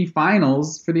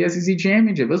semifinals for the SEC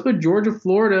championship. Let's put Georgia,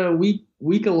 Florida week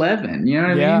 11. You know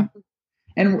what I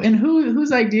mean? And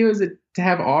whose idea is it to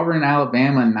have Auburn and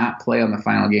Alabama not play on the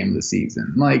final game of the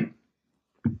season? Like,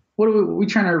 what are we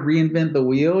trying to reinvent the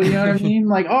wheel? You know what I mean?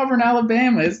 Like, Auburn,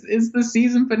 Alabama is the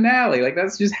season finale. Like,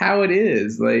 that's just how it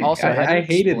is. Like, also, I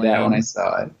hated that when I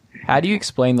saw it. How do you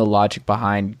explain the logic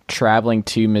behind traveling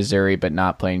to Missouri but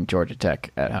not playing Georgia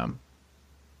Tech at home?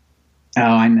 Oh,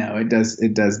 I know it does.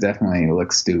 It does definitely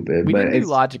look stupid. We but didn't do it's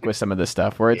logic with some of this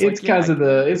stuff where it's because like,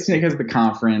 it's because of the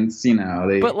conference. You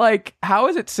know, but like, how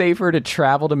is it safer to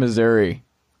travel to Missouri,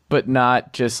 but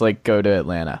not just like go to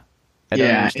Atlanta? I don't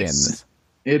understand this.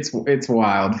 It's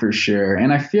wild for sure,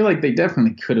 and I feel like they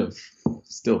definitely could have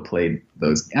still played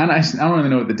those. And I don't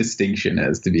even know what the distinction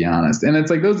is, to be honest. And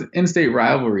it's like those in-state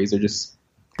rivalries are just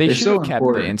they should so have kept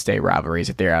important. the in-state rivalries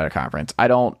if they're out of conference. I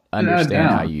don't understand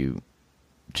how you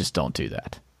just don't do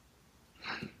that.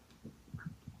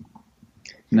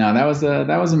 No, that was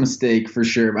a mistake for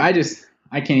sure. But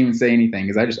I can't even say anything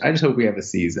because I just hope we have a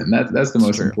season. That's the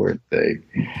most important thing.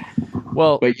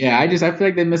 Well, but yeah, I feel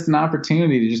like they missed an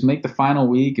opportunity to just make the final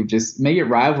week of just make it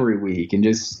rivalry week and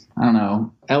just I don't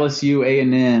know LSU,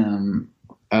 A&M,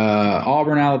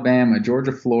 Auburn, Alabama,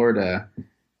 Georgia, Florida.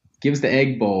 Give us the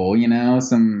Egg Bowl, you know,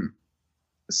 some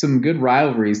good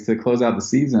rivalries to close out the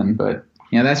season. But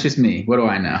that's just me. What do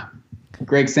I know?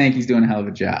 Greg Sankey's doing a hell of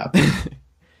a job.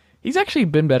 He's actually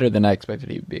been better than I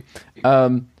expected he would be.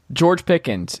 George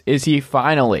Pickens, is he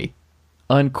finally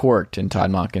uncorked in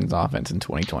Todd Monken's offense in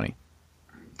 2020?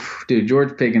 Dude,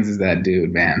 George Pickens is that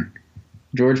dude, man.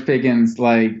 George Pickens,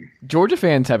 like... Georgia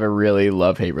fans have a really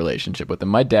love-hate relationship with him.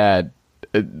 My dad,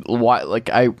 I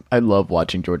love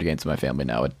watching Georgia games with my family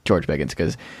now with George Pickens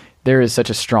because there is such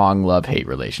a strong love-hate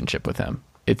relationship with him.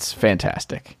 It's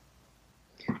fantastic.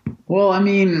 Well, I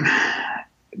mean,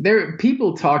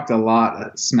 people talked a lot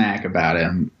of smack about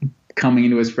him coming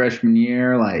into his freshman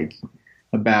year, like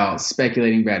about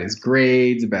speculating about his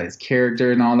grades, about his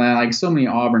character and all that. Like so many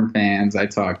Auburn fans I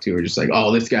talked to are just like,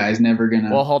 oh, this guy's never going to...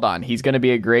 Well, hold on. He's going to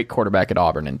be a great quarterback at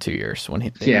Auburn in 2 years when he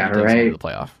takes him to the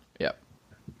playoff. Yep.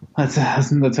 Let's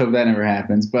hope that never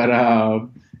happens. But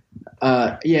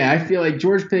I feel like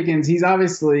George Pickens, he's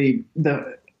obviously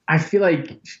I feel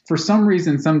like for some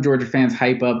reason some Georgia fans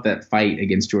hype up that fight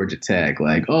against Georgia Tech,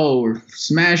 like, oh, we're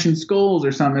smashing skulls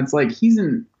or something. It's like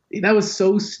that was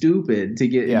so stupid to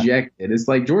get ejected. It's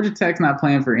like Georgia Tech's not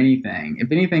playing for anything. If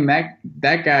anything, that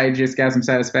guy just got some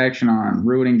satisfaction on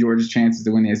ruining Georgia's chances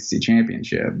to win the SEC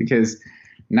championship because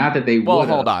not that they would. Well,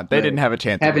 hold on, they didn't have a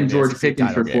chance. Having George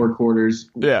Pickens for 4 quarters.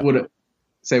 Would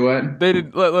say what? They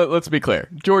did. Let's be clear.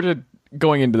 Georgia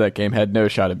going into that game had no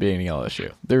shot at beating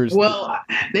LSU.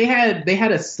 They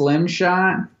had a slim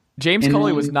shot. James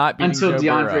Coley was not beating until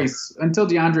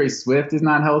DeAndre Swift is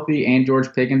not healthy and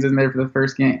George Pickens isn't there for the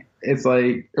first game. It's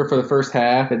like, or for the first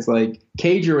half, it's like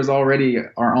Cager was already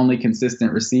our only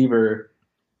consistent receiver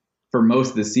for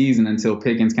most of the season until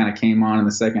Pickens kind of came on in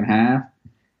the second half.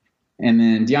 And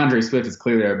then DeAndre Swift is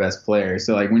clearly our best player.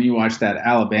 So like when you watch that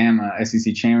Alabama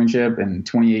SEC championship in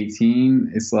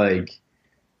 2018, it's like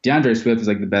DeAndre Swift was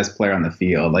like the best player on the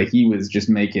field. Like he was just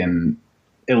making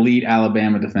elite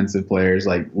Alabama defensive players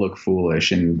like look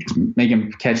foolish and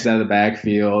making catches out of the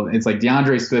backfield. It's like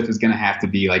DeAndre Swift is going to have to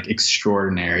be like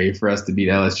extraordinary for us to beat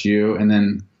LSU. And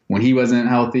then when he wasn't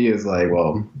healthy, it's like,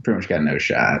 well, pretty much got no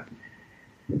shot.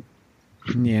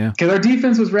 Yeah. Because our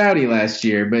defense was rowdy last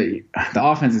year, but the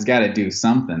offense has got to do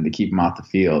something to keep him off the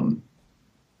field.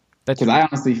 Because I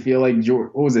honestly feel like,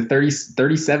 what was it,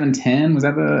 37-10? Was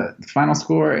that the final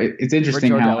score? It's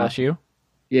interesting how LSU?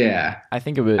 Yeah. I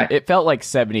think it felt like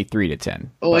 73-10.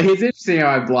 Well, it's interesting how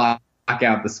I block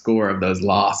out the score of those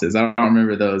losses. I don't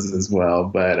remember those as well.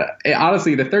 But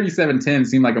honestly, the 37-10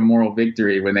 seemed like a moral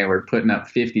victory when they were putting up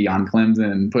 50 on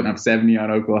Clemson and putting up 70 on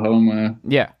Oklahoma.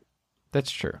 Yeah,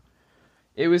 that's true.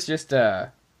 It was just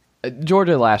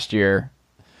Georgia last year.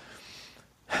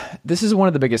 This is one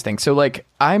of the biggest things. So, like,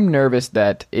 I'm nervous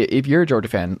that if you're a Georgia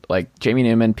fan, like Jamie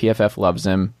Newman, PFF loves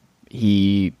him.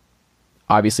 He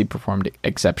obviously performed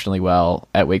exceptionally well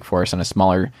at Wake Forest on a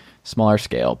smaller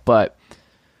scale, but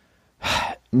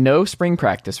no spring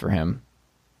practice for him.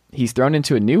 He's thrown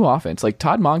into a new offense. Like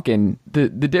Todd Monken, the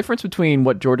difference between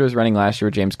what Georgia was running last year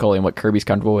with James Coley and what Kirby's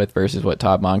comfortable with versus what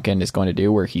Todd Monken is going to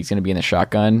do, where he's going to be in the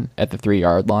shotgun at the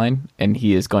 3-yard line and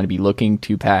he is going to be looking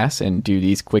to pass and do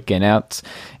these quick in outs,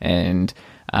 and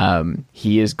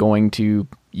he is going to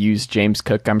use James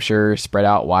Cook, I'm sure, spread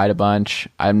out wide a bunch.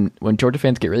 When Georgia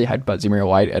fans get really hyped about Zamir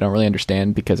White, I don't really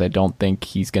understand because I don't think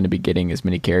he's going to be getting as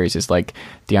many carries as like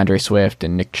DeAndre Swift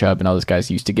and Nick Chubb and all those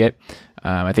guys used to get.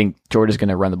 I think Georgia's going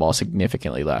to run the ball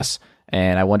significantly less.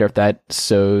 And I wonder if that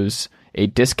sows a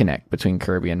disconnect between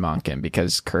Kirby and Monken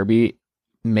because Kirby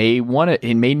may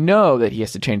know that he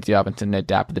has to change the offense and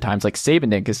adapt to the times like Saban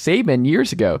did, because Saban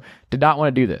years ago did not want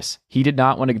to do this. He did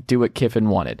not want to do what Kiffin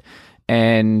wanted.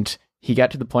 And he got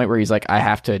to the point where he's like, I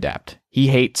have to adapt. He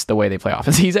hates the way they play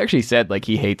offense. He's actually said like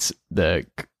he hates the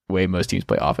way most teams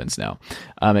play offense now.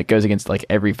 It goes against like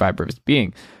every fiber of his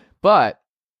being. But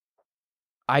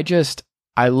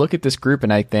I look at this group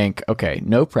and I think, okay,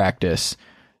 no practice.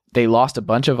 They lost a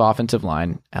bunch of offensive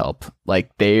line help.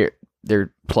 Like they're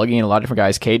plugging in a lot of different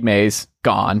guys. Cade Mays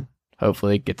gone.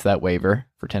 Hopefully gets that waiver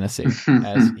for Tennessee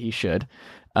as he should.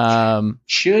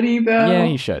 Should he though? Yeah,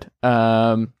 he should.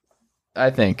 I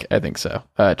think so.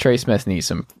 Trey Smith needs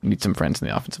some friends in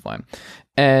the offensive line.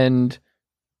 And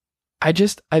I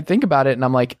think about it and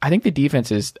I'm like, I think the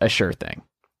defense is a sure thing.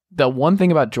 The one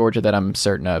thing about Georgia that I'm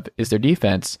certain of is their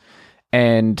defense.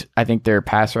 And I think their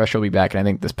pass rush will be back. And I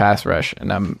think this pass rush,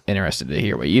 and I'm interested to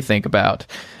hear what you think about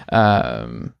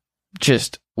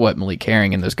just what Malik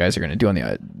Herring and those guys are going to do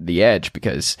on the edge,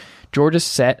 because Georgia's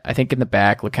set, I think, in the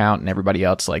back, LeCount and everybody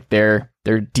else, like they're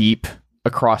deep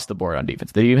across the board on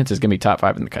defense. The defense is going to be top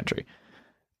 5 in the country.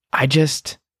 I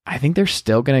think they're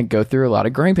still going to go through a lot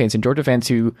of growing pains. And Georgia fans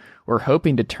who were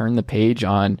hoping to turn the page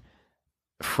on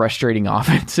frustrating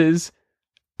offenses,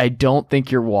 I don't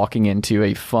think you're walking into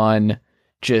a fun,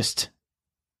 just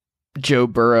Joe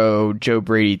Burrow, Joe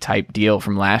Brady type deal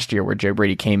from last year where Joe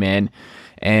Brady came in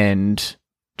and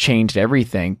changed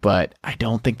everything. But I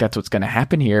don't think that's what's going to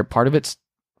happen here. Part of it's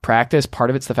practice.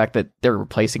 Part of it's the fact that they're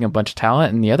replacing a bunch of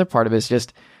talent. And the other part of it is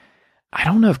just, I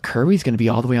don't know if Kirby's going to be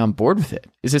all the way on board with it.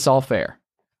 Is this all fair?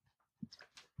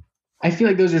 I feel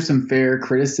like those are some fair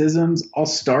criticisms. I'll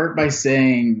start by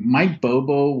saying Mike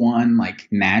Bobo won like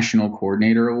national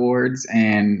coordinator awards.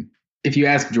 And if you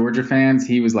ask Georgia fans,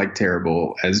 he was like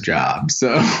terrible as job.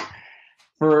 So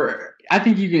I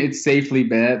think it's safely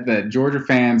bet that Georgia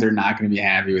fans are not going to be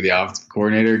happy with the offensive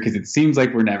coordinator, because it seems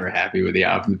like we're never happy with the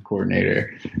offensive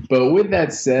coordinator. But with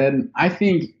that said, I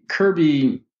think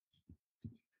Kirby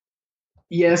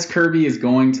is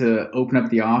going to open up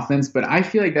the offense, but I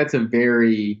feel like that's a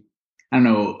very, I don't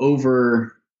know,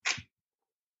 over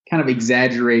kind of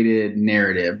exaggerated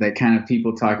narrative that kind of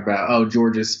people talk about, oh,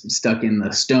 Georgia's stuck in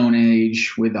the Stone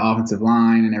Age with the offensive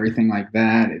line and everything like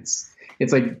that. It's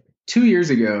like 2 years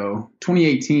ago,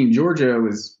 2018, Georgia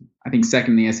was, I think,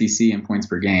 second in the SEC in points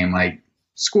per game, like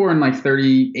scoring like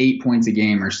 38 points a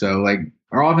game or so. Like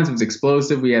our offense was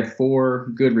explosive. We had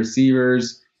 4 good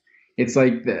receivers. It's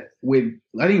like that with,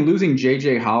 I think, losing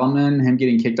J.J. Holloman, him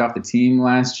getting kicked off the team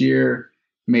last year,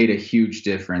 made a huge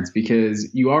difference,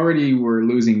 because you already were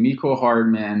losing Mecole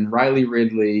Hardman, Riley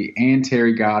Ridley, and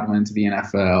Terry Godwin to the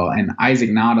NFL, and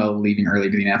Isaac Nada leaving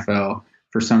early to the NFL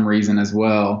for some reason as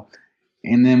well.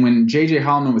 And then when J.J.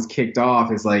 Holloman was kicked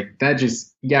off, it's like that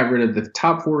just got rid of the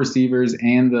top 4 receivers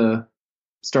and the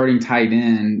starting tight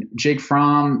end. Jake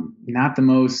Fromm, not the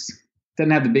most,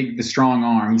 doesn't have the strong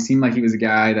arm. He seemed like he was a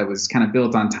guy that was kind of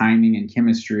built on timing and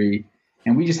chemistry.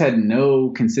 And we just had no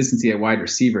consistency at wide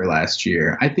receiver last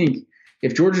year. I think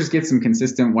if Georgia just gets some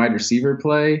consistent wide receiver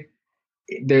play,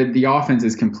 the offense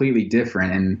is completely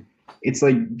different. And it's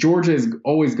like Georgia is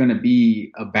always going to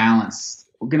be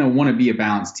going to want to be a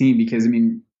balanced team, because, I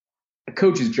mean, a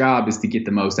coach's job is to get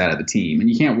the most out of the team. And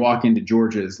you can't walk into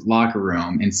Georgia's locker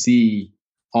room and see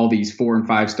all these 4- and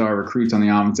 5-star recruits on the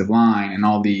offensive line and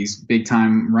all these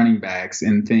big-time running backs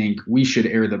and think we should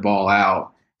air the ball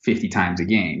out 50 times a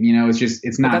game. You know, it's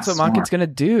not. But that's what Monken's going to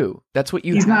do. That's what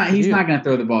he's not going to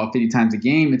throw the ball 50 times a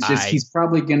game. It's just he's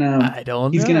probably going to.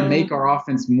 He's going to make our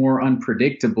offense more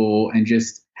unpredictable and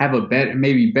just have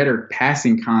maybe better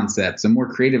passing concepts and more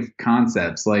creative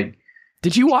concepts. Like,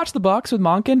 did you watch the Bucs with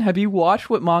Monken? Have you watched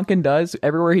what Monken does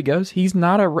everywhere he goes? You're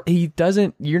not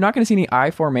going to see any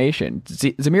I formation.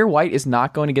 Zamir White is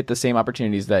not going to get the same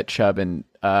opportunities that Chubb and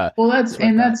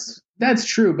that's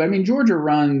true. But I mean, Georgia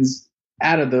runs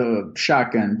out of the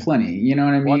shotgun plenty, you know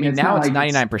what I mean? Well, now it's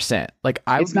 99%. Like,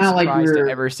 I would be surprised to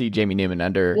ever see Jamie Newman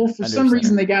under. Well, for some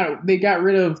reason they got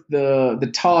rid of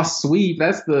the toss sweep.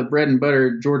 That's the bread and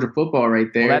butter Georgia football right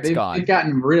there. Well, gone. They've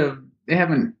gotten rid of. They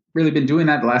haven't really been doing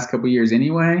that the last couple of years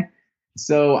anyway.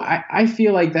 So I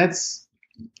feel like that's.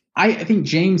 I think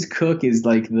James Cook is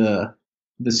like the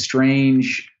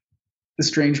strange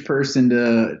person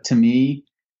to me,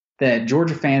 that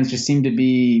Georgia fans just seem to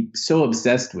be so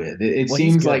obsessed with. It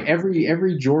seems like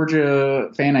every Georgia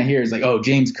fan I hear is like, oh,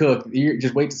 James Cook, you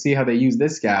just wait to see how they use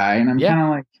this guy. And I'm kind of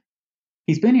like,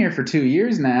 he's been here for 2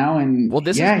 years now. And well,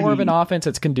 this is more of an offense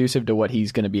that's conducive to what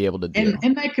he's going to be able to do.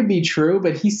 And that could be true,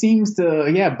 but he seems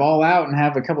to, ball out and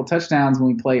have a couple touchdowns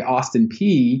when we play Austin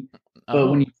Peay. But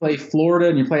when you play Florida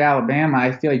and you play Alabama,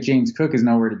 I feel like James Cook is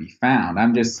nowhere to be found.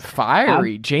 I'm just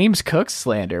fiery. James Cook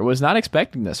slander. Was not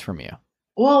expecting this from you.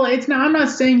 Well, it's not. I'm not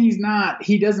saying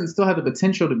he doesn't still have the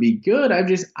potential to be good.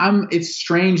 It's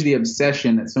strange the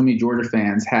obsession that so many Georgia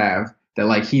fans have that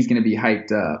like he's going to be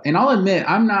hyped up. And I'll admit,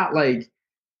 I'm not like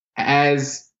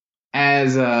as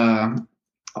not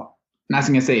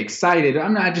going to say excited.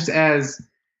 I'm not just as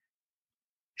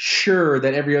sure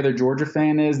that every other Georgia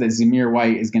fan is, that Zamir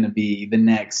White is going to be the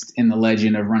next in the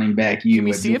legend of running back. Can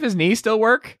we see if his knees still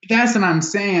work? That's what I'm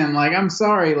saying. Like, I'm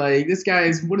sorry. Like, this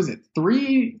guy's, what is it,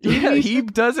 three Yeah, knees? he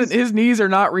doesn't. His knees are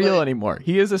not real anymore.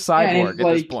 He is a cyborg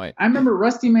at this point. I remember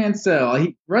Rusty Mansell.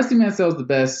 Rusty Mansell is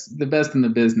the best in the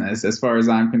business as far as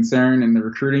I'm concerned in the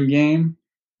recruiting game.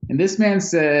 And this man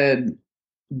said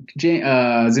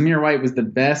Zamir White was the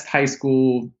best high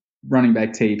school running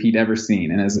back tape he'd ever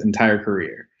seen in his entire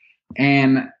career.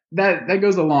 And that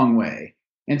goes a long way.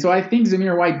 And so I think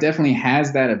Zamir White definitely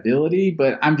has that ability,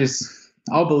 but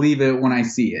I'll believe it when I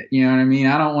see it. You know what I mean?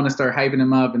 I don't want to start hyping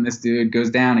him up and this dude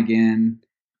goes down again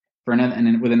with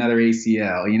another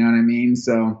ACL. You know what I mean?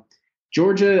 So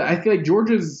Georgia, I feel like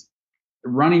Georgia's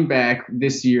running back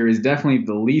this year is definitely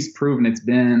the least proven it's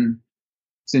been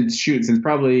since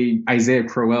probably Isaiah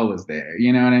Crowell was there.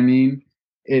 You know what I mean?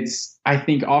 I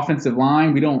think offensive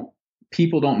line,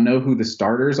 people don't know who the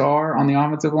starters are on the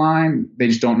offensive line. They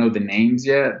just don't know the names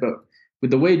yet. But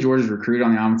with the way Georgia's recruited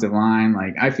on the offensive line,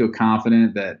 like, I feel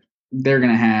confident that they're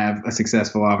going to have a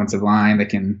successful offensive line that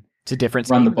can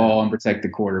run the ball and protect the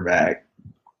quarterback.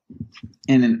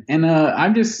 And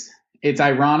it's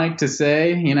ironic to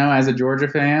say, you know, as a Georgia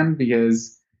fan,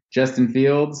 because Justin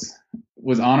Fields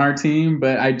was on our team,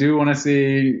 but I do want to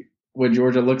see what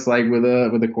Georgia looks like with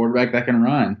a quarterback that can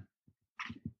run.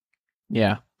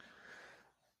 Yeah.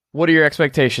 What are your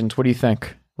expectations? What do you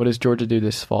think? What does Georgia do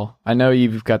this fall? I know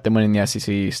you've got them winning the SEC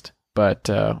East, but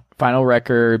final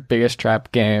record, biggest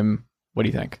trap game. What do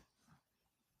you think?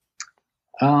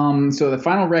 So the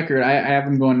final record, I have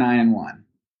them going 9-1.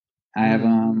 I have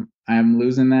I'm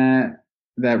losing that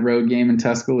road game in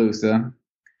Tuscaloosa.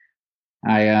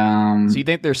 So you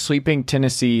think they're sweeping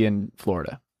Tennessee and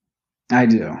Florida? I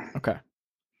do. Okay.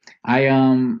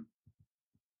 I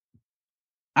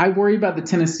worry about the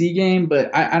Tennessee game, but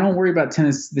I don't worry about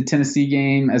the Tennessee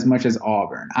game as much as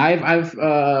Auburn. And I should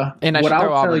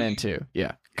throw Auburn in too.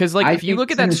 Yeah. Because if you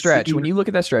look at that stretch, when you look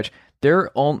at that stretch,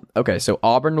 they're on. Okay, so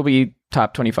Auburn will be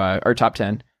top 25 or top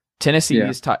 10. Tennessee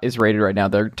is rated right now.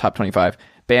 They're top 25.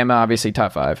 Bama obviously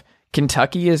top 5.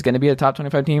 Kentucky is going to be a top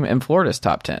 25 team, and Florida's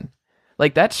top 10.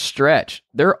 Like, that stretch,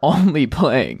 they're only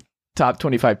playing top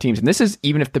 25 teams, and this is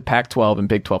even if the Pac-12 and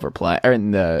Big 12 are playing, or in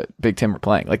the Big 10 are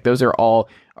playing. Like, those are all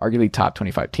arguably top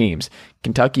 25 teams.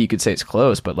 Kentucky, you could say it's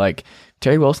close, but like,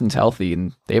 Terry Wilson's healthy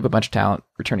and they have a bunch of talent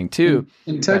returning too.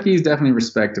 Kentucky is definitely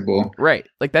respectable, right?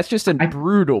 Like, that's just a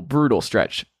brutal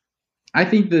stretch. I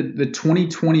think the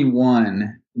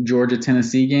 2021 Georgia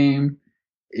Tennessee game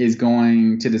is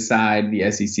going to decide the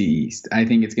SEC East. I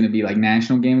think it's going to be like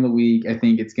national game of the week. I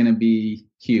think it's going to be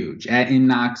huge in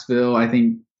Knoxville. I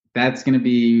think that's going to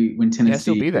be when Tennessee. Yes,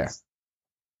 you'll be there.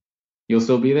 You'll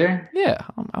still be there? Yeah,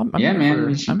 I'm here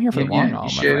for the long haul. You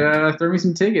should throw me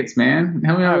some tickets, man.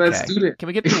 Help me out with that student. Can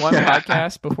we get through one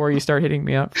podcast before you start hitting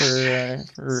me up for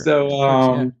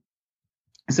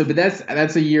but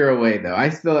that's a year away though. I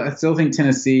still think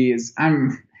Tennessee is.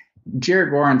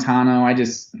 Jared Guarantano.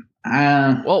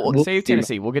 We'll save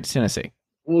Tennessee. We'll get to Tennessee.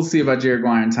 We'll see about Jared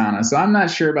Guarantano. So I'm not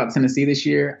sure about Tennessee this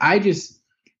year. It's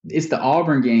the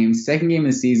Auburn game, second game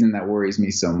of the season, that worries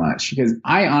me so much, because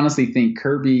I honestly think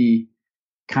Kirby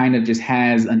kind of just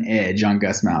has an edge on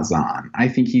Gus Malzahn. I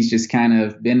think he's just kind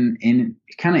of been in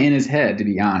his head, to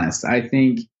be honest. I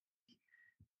think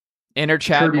Enter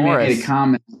Chad Kirby Morris. made a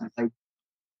comment.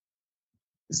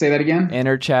 Say that again?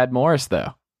 Enter Chad Morris,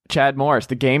 though. Chad Morris,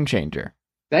 the game changer.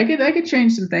 That could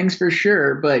change some things for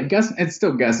sure, but it's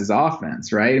still Gus's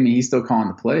offense, right? I mean, he's still calling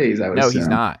the plays. No, he's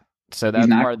not. So that's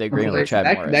part of the agreement with Chad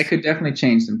Morris. That could definitely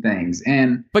change some things.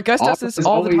 But Gus does this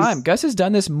all the time. Gus has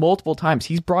done this multiple times.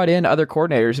 He's brought in other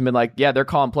coordinators and been like, yeah, they're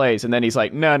calling plays. And then he's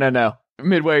like, no.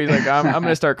 Midway, he's like, I'm going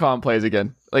to start calling plays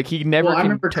again. Like, he never I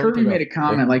remember Kirby made a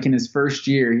comment like in his first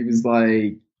year. He was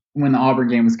like, when the Auburn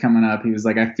game was coming up, he was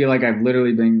like, I feel like I've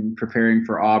literally been preparing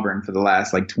for Auburn for the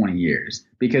last 20 years.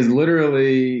 Because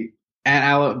literally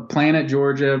playing at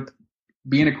Georgia,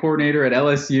 being a coordinator at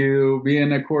LSU,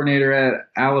 being a coordinator at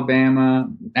Alabama,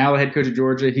 now the head coach of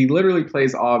Georgia, he literally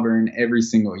plays Auburn every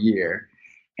single year.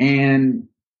 And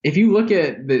if you look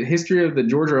at the history of the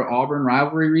Georgia-Auburn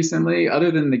rivalry recently, other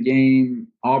than the game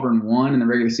Auburn won in the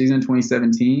regular season in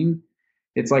 2017,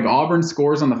 it's like Auburn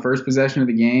scores on the first possession of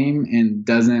the game and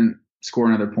doesn't score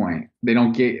another point.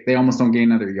 They almost don't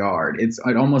gain another yard.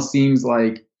 It almost seems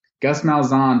like Gus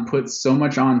Malzahn puts so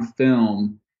much on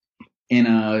film in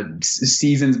a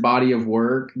season's body of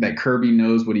work that Kirby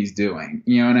knows what he's doing.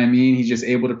 You know what I mean? He's just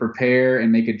able to prepare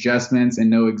and make adjustments and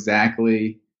know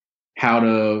exactly how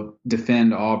to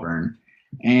defend Auburn.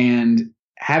 And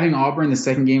having Auburn the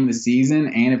second game of the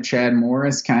season, and if Chad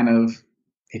Morris kind of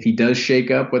if he does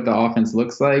shake up what the offense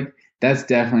looks like, that's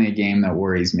definitely a game that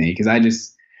worries me because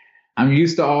I'm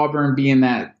used to Auburn being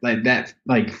that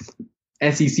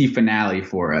SEC finale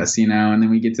for us, and then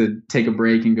we get to take a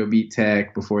break and go beat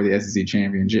Tech before the SEC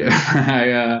championship.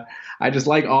 I just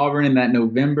like Auburn in that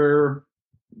November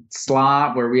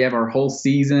slot where we have our whole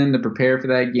season to prepare for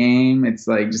that game. It's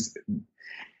like just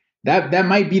that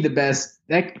might be the best.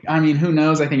 Who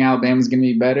knows? I think Alabama's going to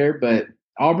be better, but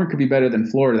Auburn could be better than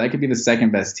Florida. That could be the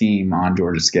second best team on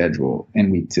Georgia's schedule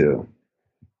in week 2.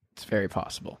 It's very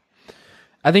possible.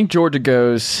 I think Georgia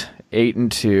goes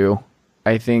 8-2.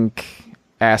 I think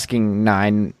winning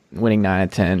 9 out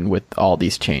of 10 with all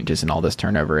these changes and all this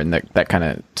turnover and that kind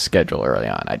of schedule early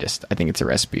on. I think it's a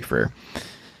recipe for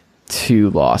 2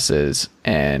 losses,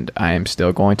 and I am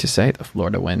still going to say that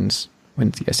Florida wins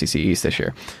the SEC East this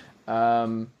year.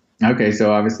 Okay,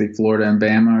 so obviously Florida and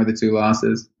Bama are the 2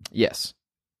 losses. Yes.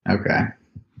 Okay.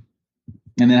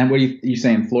 And then what are you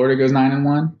saying? Florida goes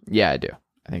 9-1? Yeah, I do.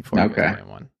 I think Florida goes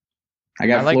 9-1. I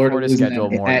got like Florida Florida's schedule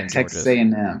more at than Texas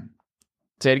Georgia's. A&M.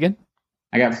 Say it again.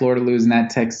 I got Florida losing at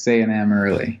Texas A&M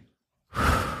early.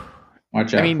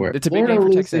 Watch out for it. It's a big game for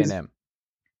Texas A&M.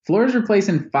 Florida's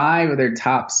replacing 5 of their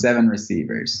top 7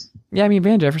 receivers. Yeah,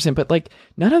 Van Jefferson, but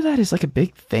none of that is a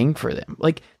big thing for them.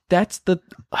 That's the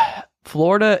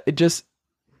Florida.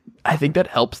 I think that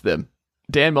helps them.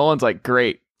 Dan Mullen's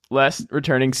great, less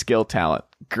returning skill talent.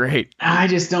 Great. I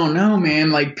just don't know,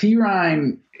 man.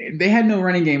 Pirine, they had no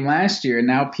running game last year, and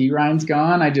now Pirine's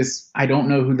gone. I don't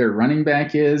know who their running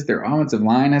back is. Their offensive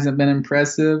line hasn't been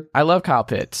impressive. I love Kyle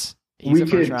Pitts. He's a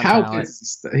first-round talent.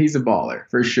 He's a baller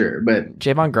for sure. But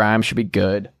Javon Grimes should be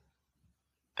good.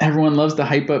 Everyone loves to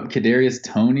hype up Kadarius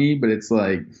Toney, but it's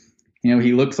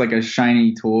he looks like a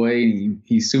shiny toy. And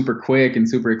he's super quick and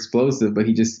super explosive, but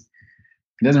he doesn't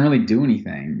really do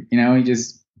anything.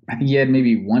 I think he had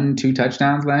maybe 1-2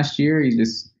 touchdowns last year.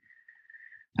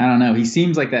 I don't know. He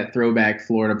seems like that throwback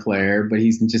Florida player, but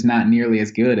he's just not nearly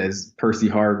as good as Percy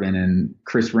Harvin and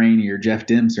Chris Rainey or Jeff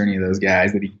Demps or any of those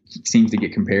guys that he seems to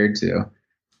get compared to.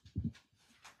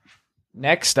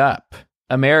 Next up,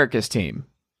 America's team,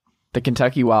 the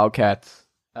Kentucky Wildcats.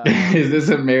 Is this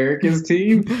America's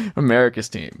team? America's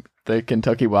team, the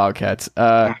Kentucky Wildcats.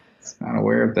 Not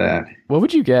aware of that. What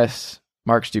would you guess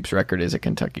Mark Stoops' record is at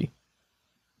Kentucky?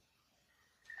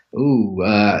 Ooh,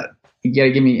 you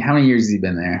gotta give me, how many years has he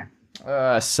been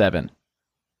there? 7.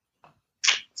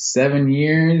 7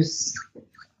 years.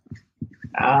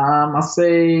 I'll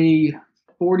say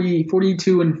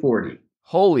 42-40.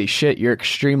 Holy shit, you're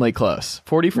extremely close.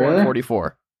 44 really? and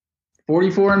 44.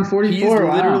 44 and 44. He's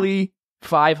literally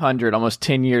 500, almost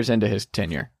 10 years into his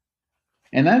tenure.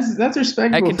 And that's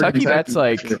respectable. At Kentucky, that's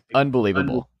sure.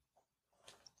 unbelievable.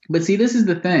 But see, this is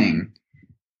the thing.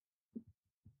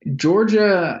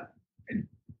 Georgia's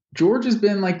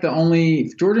been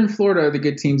Georgia and Florida are the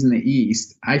good teams in the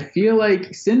East. I feel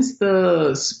like since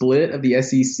the split of the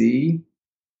SEC,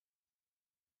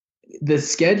 the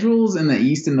schedules in the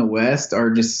East and the West are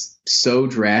just so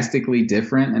drastically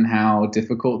different in how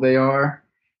difficult they are.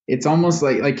 It's almost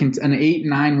like an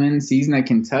 8-9 win season at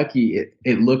Kentucky.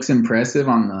 It looks impressive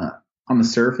on the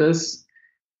surface,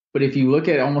 but if you look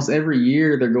at almost every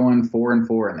year, they're going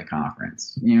 4-4 in the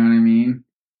conference. You know what I mean?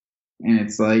 And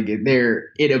it's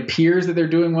it appears that they're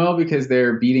doing well because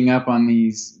they're beating up on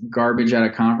these garbage out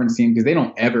of conference teams because they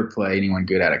don't ever play anyone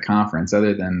good out of conference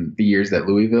other than the years that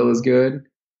Louisville is good,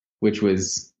 which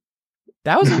was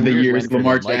the years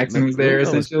Lamar Jackson was there.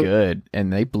 Essentially, was good,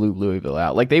 and they blew Louisville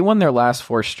out. They won their last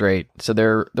 4 straight, so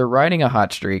they're riding a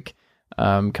hot streak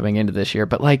coming into this year.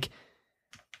 But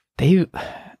they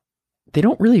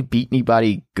don't really beat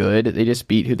anybody good. They just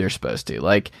beat who they're supposed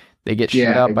to. They get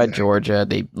shut out by Georgia.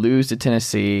 They lose to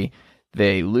Tennessee.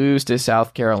 They lose to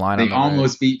South Carolina. They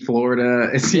almost beat Florida.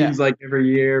 It seems like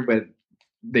every year, but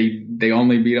they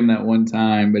only beat them that one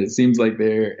time. But it seems like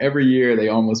every year they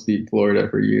almost beat Florida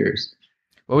for years.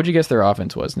 What would you guess their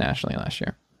offense was nationally last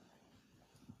year?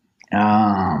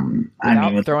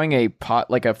 Throwing a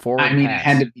forward. It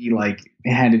had to be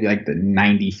the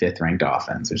 95th ranked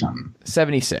offense or something.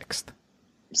 76th.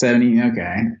 70.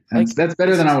 Okay, that's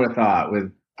better than I would have thought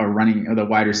with the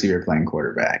wide receiver playing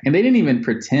quarterback. And they didn't even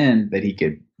pretend that he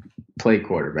could play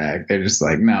quarterback. They're just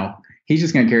no, he's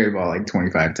just going to carry the ball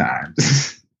 25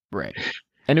 times. Right.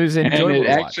 And it was enjoyable. And it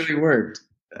actually worked.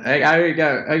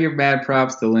 I give mad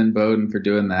props to Lynn Bowden for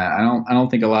doing that. I don't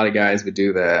think a lot of guys would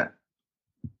do that.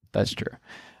 That's true.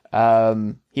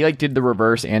 He did the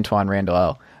reverse Antoine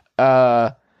Randall.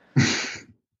 I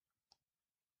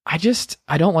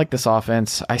don't like this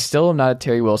offense. I still am not a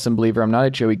Terry Wilson believer. I'm not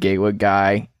a Joey Gatewood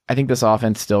guy. I think this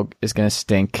offense still is going to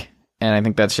stink. and I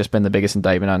think that's just been the biggest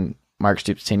indictment on Mark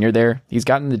Stoops' tenure there. He's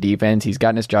gotten the defense. He's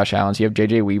gotten his Josh Allen. So you have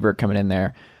J.J. Weaver coming in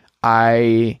there.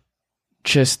 I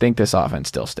just think this offense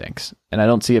still stinks, and I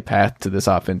don't see a path to this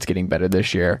offense getting better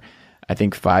this year. I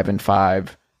think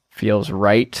 5-5 feels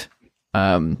right,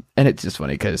 and it's just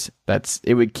funny because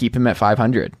it would keep him at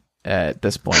 500 at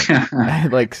this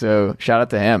point. So shout out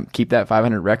to him. Keep that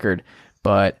 500 record,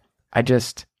 but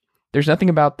there's nothing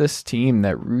about this team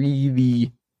that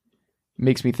really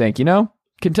makes me think,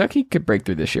 Kentucky could break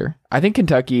through this year. I think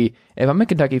Kentucky, if I'm a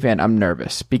Kentucky fan, I'm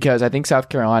nervous because I think South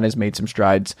Carolina has made some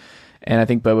strides, and I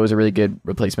think Bobo is a really good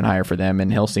replacement hire for them,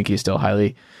 and Helsinki is still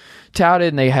highly touted,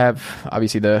 and they have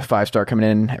obviously the 5-star coming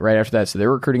in right after that, so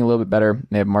they're recruiting a little bit better.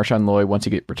 They have Marshawn Lloyd once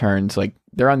he get returns.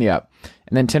 They're on the up.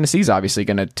 And then Tennessee's obviously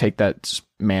going to take that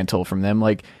mantle from them.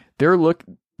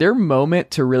 Their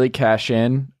moment to really cash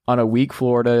in on a weak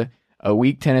Florida, a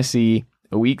weak Tennessee,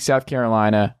 a weak South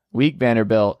Carolina, weak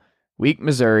Vanderbilt, weak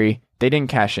Missouri, they didn't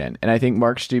cash in. And I think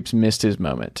Mark Stoops missed his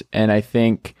moment. And I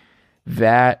think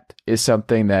that is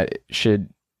something that should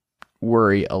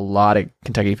worry a lot of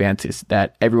Kentucky fans, is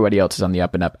that everybody else is on the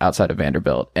up and up outside of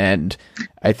Vanderbilt. And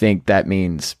I think that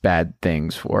means bad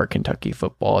things for Kentucky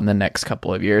football in the next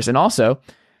couple of years. And also,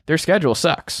 their schedule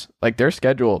sucks. Their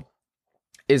schedule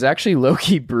is actually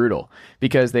low-key brutal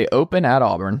because they open at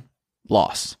Auburn,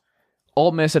 loss.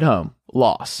 Ole Miss at home,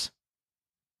 loss.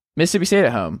 Mississippi State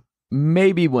at home,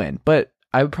 maybe win, but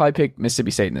I would probably pick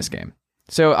Mississippi State in this game.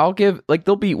 So I'll give,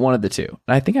 they'll beat one of the two.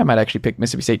 And I think I might actually pick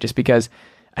Mississippi State just because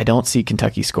I don't see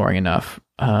Kentucky scoring enough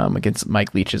against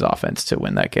Mike Leach's offense to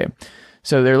win that game.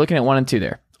 So they're looking at 1-2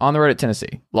 there. On the road at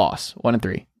Tennessee, loss,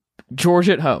 1-3.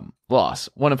 Georgia at home, loss,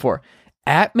 1-4.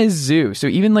 At Mizzou, so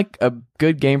even a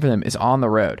good game for them is on the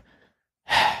road.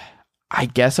 I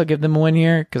guess I'll give them a win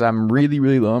here because I'm really,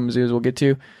 really low on Mizzou, as we'll get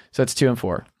to. So that's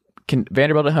 2-4.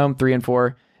 Vanderbilt at home,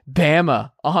 3-4.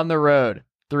 Bama on the road,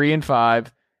 3-5.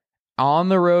 On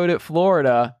the road at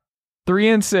Florida,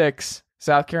 3-6.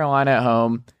 South Carolina at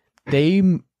home. They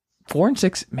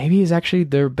 4-6 maybe is actually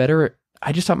they're better.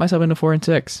 I just talked myself into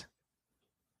 4-6.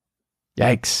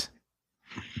 Yikes.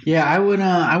 Yeah, I went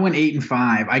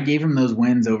 8-5. I gave him those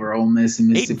wins over Ole Miss and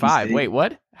Mississippi 8-5. State. Wait,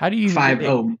 what? How do you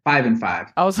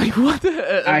 5-5. I was like, what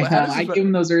the I gave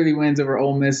him those early wins over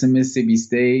Ole Miss and Mississippi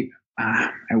State.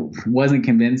 I wasn't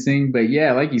convincing, but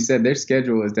yeah, like you said, their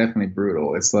schedule is definitely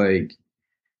brutal. It's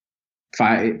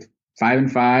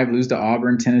 5-5, lose to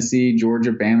Auburn, Tennessee,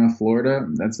 Georgia, Bama, Florida.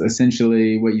 That's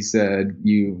essentially what you said.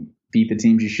 You beat the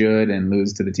teams you should and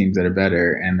lose to the teams that are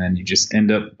better, and then you just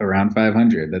end up around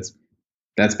 500.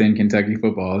 That's been Kentucky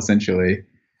football, essentially.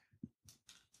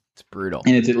 It's brutal.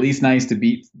 And it's at least nice to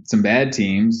beat some bad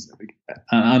teams,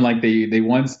 unlike they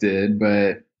once did.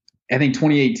 But I think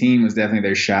 2018 was definitely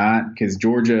their shot because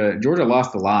Georgia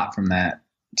lost a lot from that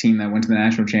team that went to the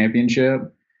national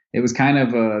championship. It was kind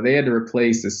of they had to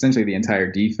replace essentially the entire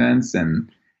defense,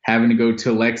 and having to go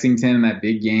to Lexington in that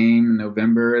big game in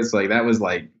November, it's that was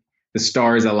the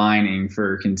stars aligning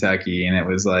for Kentucky. And it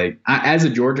was as a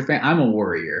Georgia fan, I'm a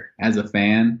worrier. As a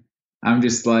fan, I'm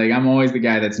just I'm always the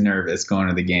guy that's nervous going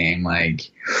to the game.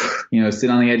 Sit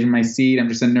on the edge of my seat. I'm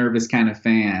just a nervous kind of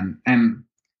fan. And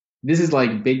this is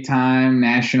big time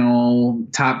national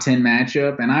top 10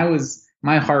 matchup. And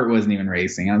my heart wasn't even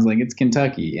racing. I was it's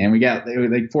Kentucky. And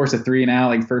they forced a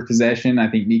 3-and-out, first possession. I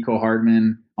think Nico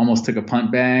Hardman almost took a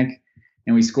punt back,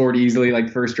 and we scored easily,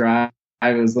 first drive.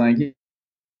 I was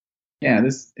yeah,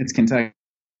 it's Kentucky.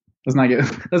 Let's not get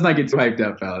too hyped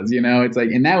up, fellas. It's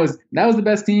and that was the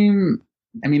best team.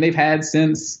 I mean, they've had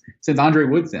since Andre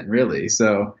Woodson, really.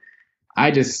 So I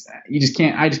just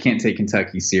can't take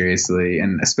Kentucky seriously.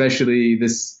 And especially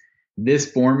this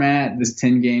format, this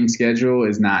 10-game schedule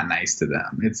is not nice to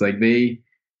them. It's they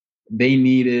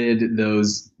needed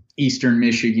those Eastern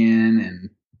Michigan and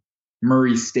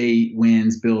Murray State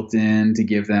wins built in to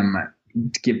give them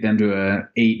to a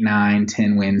 8, 9,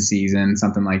 10 win season,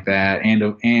 something like that, and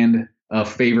a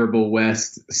favorable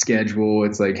West schedule.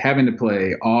 It's having to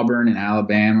play Auburn and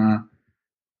Alabama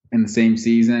in the same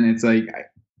season. It's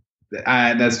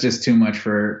that's just too much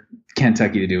for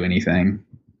Kentucky to do anything.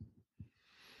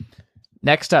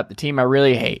 Next up, the team I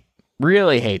really hate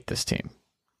this team.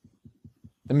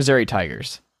 The Missouri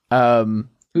Tigers. Who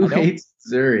hates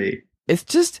Missouri? It's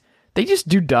just, they just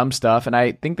do dumb stuff, and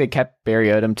I think they kept Barry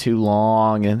Odom too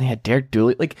long, and they had Derek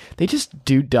Dooley. They just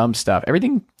do dumb stuff.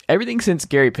 Everything since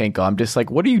Gary Pinkel, I'm just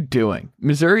what are you doing?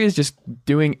 Missouri is just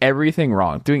doing everything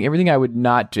wrong, doing everything I would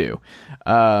not do.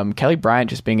 Kelly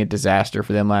Bryant just being a disaster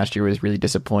for them last year was really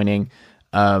disappointing.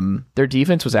 Their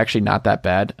defense was actually not that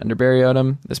bad under Barry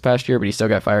Odom this past year, but he still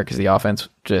got fired because the offense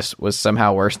just was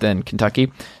somehow worse than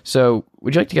Kentucky. So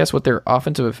would you like to guess what their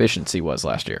offensive efficiency was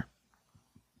last year?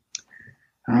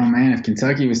 Oh, man, if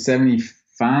Kentucky was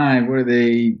 75, what are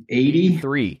they,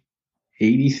 80?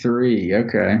 83,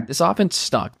 okay. This offense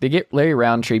stunk. They get Larry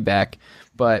Roundtree back,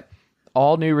 but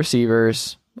all new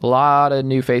receivers, a lot of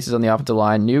new faces on the offensive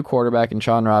line, new quarterback in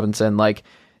Sean Robinson. Like,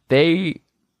 they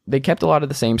kept a lot of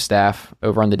the same staff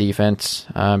over on the defense,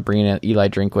 bringing in Eli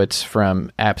Drinkwitz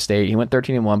from App State. He went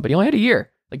 13-1, but he only had a year.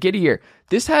 Like, get a year.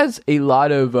 This has a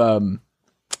lot of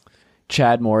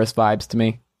Chad Morris vibes to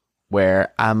me,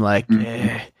 where I'm like,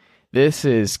 this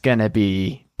is going to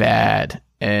be bad.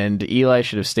 And Eli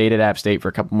should have stayed at App State for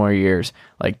a couple more years.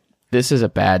 Like, this is a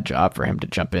bad job for him to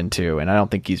jump into, and I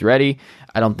don't think he's ready.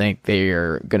 I don't think they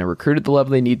are going to recruit at the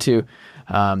level they need to.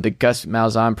 The Gus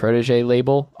Malzahn protege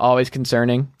label, always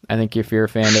concerning. I think if you're a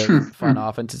fan of fun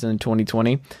offenses in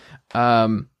 2020.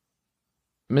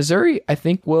 Missouri, I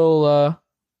think, will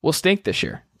stink this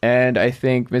year. And I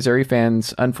think Missouri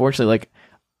fans, unfortunately, like,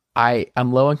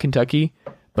 I'm low on Kentucky,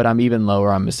 but I'm even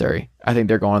lower on Missouri. I think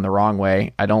they're going the wrong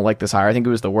way. I don't like this hire. I think it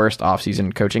was the worst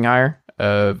offseason coaching hire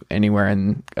of anywhere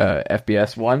in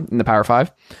FBS 1 in the Power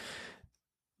 5.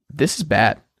 This is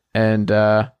bad. And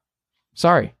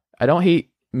sorry, I don't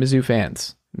hate Mizzou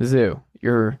fans. Mizzou,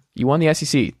 you won the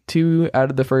SEC 2 out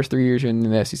of the first 3 years you're in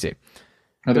the SEC.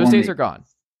 Those days are gone.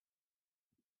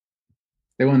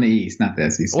 They won the East, not the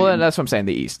SEC. Well, that's what I'm saying,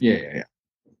 the East. Yeah.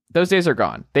 Those days are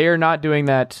gone. They are not doing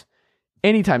that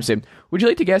anytime soon. Would you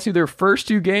like to guess who their first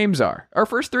 2 games are? Or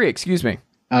first 3, excuse me.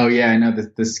 Oh, yeah, I know.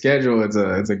 The schedule is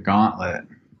a gauntlet.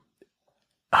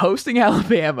 Hosting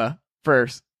Alabama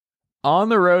first. On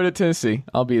the road at Tennessee.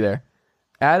 I'll be there.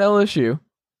 At LSU.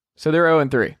 So they're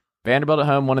 0-3. Vanderbilt at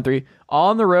home, 1-3.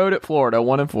 On the road at Florida,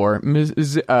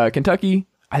 1-4. Kentucky,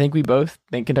 I think we both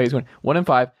think Kentucky's win.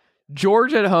 1-5.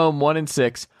 Georgia at home,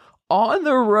 1-6. On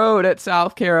the road at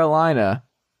South Carolina.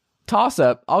 Toss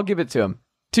up. I'll give it to them.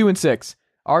 2-6.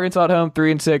 Arkansas at home,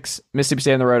 3-6. Mississippi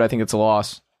State on the road, I think it's a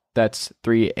loss. That's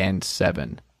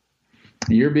 3-7.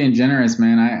 You're being generous,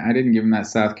 man. I didn't give them that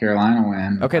South Carolina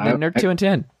win. Okay, then they're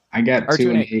 2-10. I got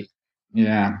 2-8.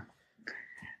 Yeah.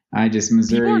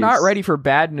 Missouri. People are not ready for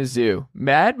bad Mizzou.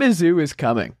 Mad Mizzou is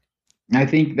coming. I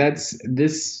think that's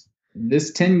this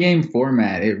 10-game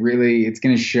format. It's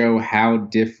going to show how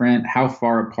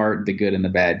far apart the good and the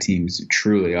bad teams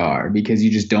truly are, because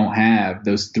you just don't have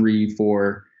those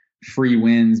 3-4 free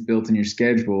wins built in your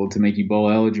schedule to make you bowl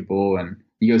eligible, and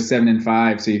you go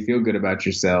 7-5, so you feel good about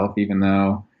yourself, even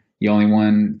though you only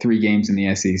won 3 games in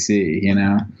the SEC.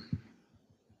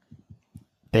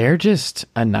 They're just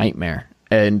a nightmare.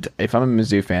 And if I'm a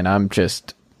Mizzou fan, I'm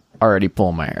just already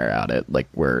pulling my hair out at like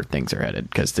where things are headed,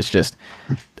 because it's just,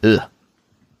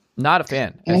 not a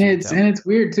fan. And it's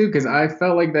weird too, because I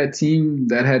felt like that team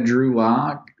that had Drew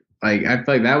Lock, like I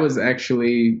feel like that was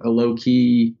actually a low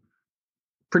key,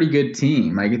 pretty good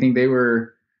team. Like I think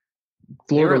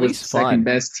Florida was the second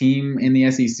best team in the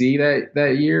SEC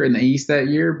that year, in the East that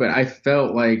year. But I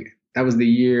felt like that was the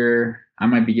year. I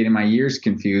might be getting my years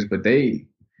confused, but they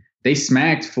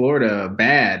smacked Florida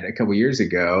bad a couple years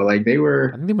ago. Like I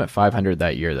think they went 500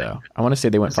 that year, though. I want to say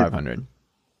they went 500.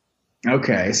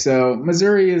 Okay, so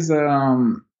Missouri is I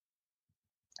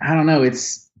don't know.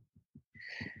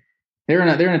 They're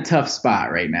in a tough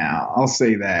spot right now. I'll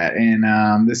say that.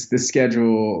 And this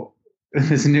schedule,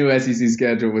 this new SEC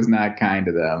schedule was not kind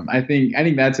to them. I think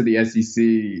that's what the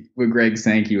SEC, what Greg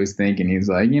Sankey was thinking. He was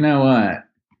like, you know what?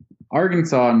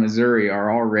 Arkansas and Missouri are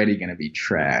already going to be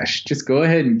trash. Just go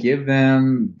ahead and give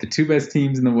them the 2 best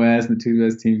teams in the West and the 2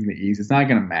 best teams in the East. It's not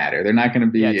going to matter. They're not going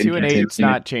to be 2-8. It's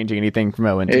not changing anything from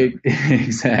 0-2.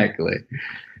 Exactly.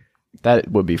 That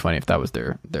would be funny if that was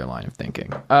their line of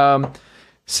thinking.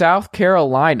 South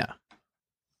Carolina.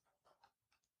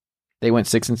 They went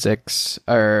 6-6.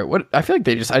 Or what? I feel like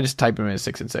I just typed them in as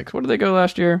 6-6. What did they go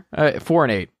last year?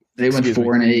 4-8. They went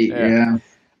 4-8.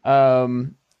 Yeah.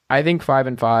 I think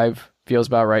 5-5 feels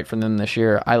about right for them this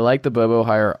year. I like the Bobo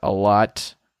hire a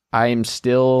lot. I am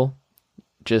still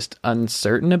just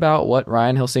uncertain about what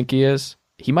Ryan Helsinki is.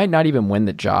 He might not even win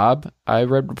the job, I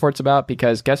read reports about,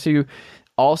 because guess who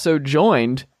also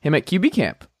joined him at QB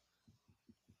camp?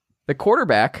 The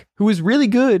quarterback who was really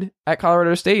good at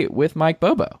Colorado State with Mike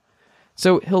Bobo.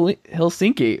 So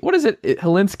Helsinki, what is it?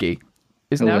 Helinski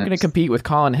is now going to compete with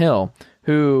Colin Hill,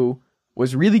 who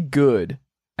was really good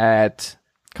at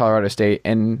Colorado State,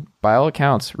 and by all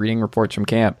accounts, reading reports from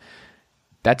camp,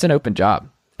 that's an open job,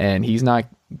 and he's not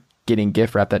getting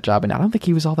gift wrapped that job, and I don't think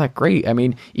he was all that great. I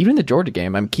mean, even in the Georgia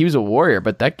game, he was a warrior,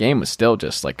 but that game was still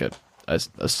just like a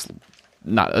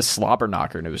not a slobber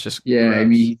knocker, and it was just Yeah, gross. I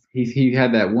mean, he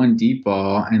had that one deep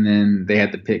ball, and then they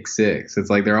had the pick six. It's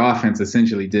like their offense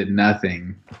essentially did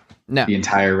nothing No, the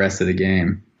entire rest of the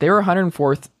game. they were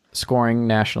 104th scoring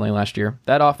nationally last year.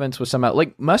 That offense was somehow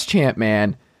like Muschamp,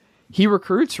 man. He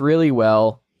recruits really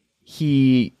well.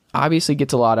 He obviously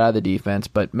gets a lot out of the defense,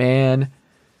 but man,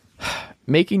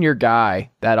 making your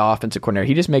guy that offensive coordinator,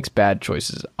 he just makes bad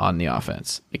choices on the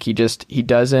offense. Like he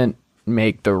doesn't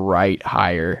make the right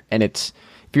hire. And if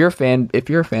you're a fan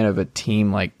of a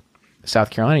team like South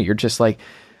Carolina, you're just like,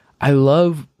 I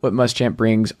love what Muschamp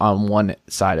brings on one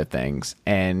side of things,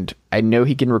 and I know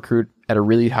he can recruit at a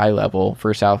really high level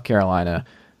for South Carolina.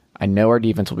 I know our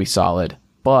defense will be solid,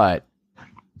 but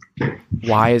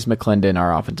why is McClendon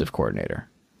our offensive coordinator?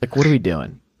 Like, what are we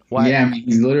doing? Why? Yeah, I mean,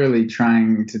 he's literally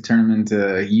trying to turn him into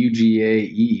UGA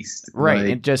East. Right, Like,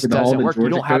 it just with all doesn't the work. You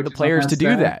Georgia don't have the coaches on players to do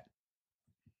staff. that.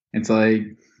 It's like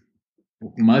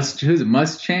who's it?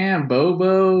 Muschamp,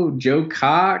 Bobo, Joe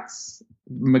Cox,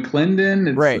 McClendon.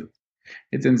 It's, Right.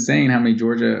 It's insane how many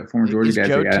former Georgia Is guys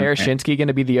Joe they got in there. Tarashinsky going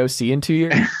to be the OC in 2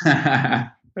 years?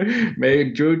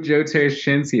 Maybe Joe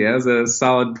Tarashinsky. That was a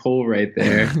solid pull right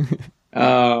there.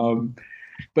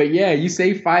 But yeah, you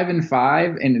say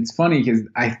 5-5, and it's funny because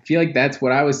I feel like that's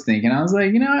what I was thinking. I was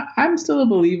like, I'm still a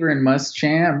believer in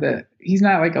Muschamp, that he's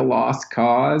not like a lost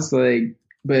cause. Like,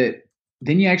 but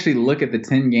then you actually look at the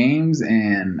 10 games,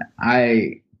 and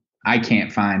I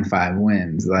can't find 5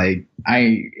 wins. Like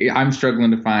I'm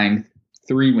struggling to find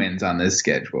 3 wins on this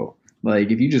schedule.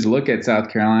 Like if you just look at South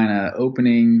Carolina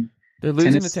opening, They're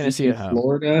losing to Tennessee at home.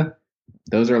 Florida,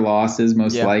 those are losses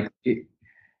most likely.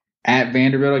 At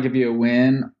Vanderbilt, I'll give you a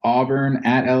win. Auburn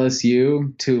at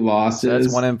LSU, 2 losses. So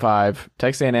that's 1-5.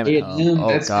 Texas A&M at home. Oh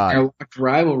that's God. their locked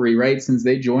rivalry, right? Since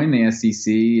they joined the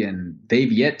SEC, and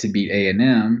they've yet to beat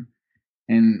A&M.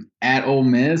 And at Ole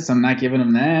Miss, I'm not giving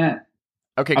them that.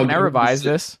 Okay, can I revise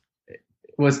this?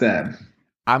 What's that?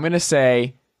 I'm going to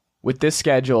say with this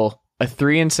schedule, a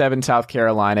 3-7 South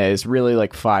Carolina is really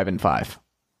like 5-5.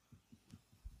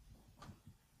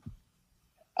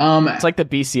 It's like the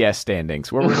BCS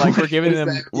standings where we're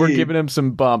giving them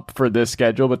some bump for this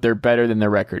schedule, but they're better than their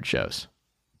record shows.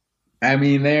 I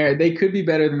mean, they could be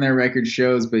better than their record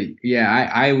shows, but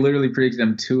yeah, I literally predicted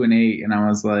them 2-8, and I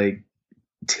was like,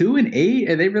 2-8?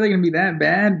 Are they really going to be that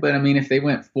bad? But I mean, if they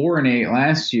went 4-8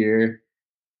 last year,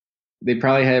 they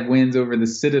probably have wins over the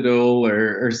Citadel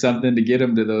or something to get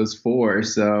them to those 4.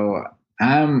 So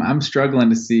I'm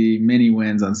struggling to see many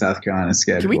wins on South Carolina's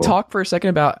schedule. Can we talk for a second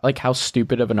about like how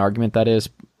stupid of an argument that is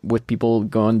with people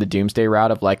going the doomsday route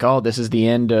of like, oh, this is the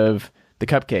end of the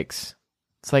cupcakes?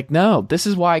 It's like, no, this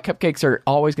is why cupcakes are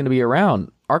always going to be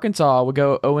around. Arkansas would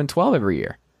go 0-12 every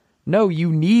year. No,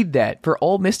 you need that for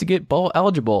Ole Miss to get bowl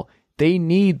eligible. They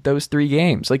need those 3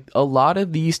 games. Like a lot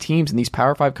of these teams in these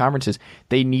Power 5 conferences,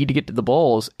 they need to get to the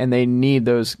bowls, and they need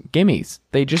those gimmies.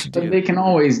 They just do. But they can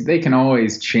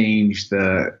always change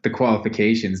the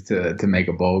qualifications to make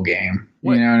a bowl game.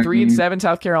 What, you know what 3-7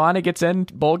 South Carolina gets in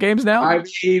bowl games now? I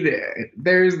mean,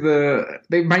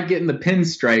 they might get in the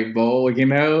Pinstripe Bowl.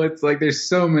 It's like there's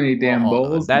so many damn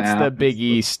bowls. That's now. the Big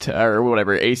East or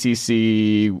whatever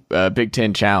ACC Big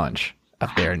Ten Challenge up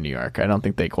there in New York. I don't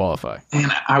think they qualify.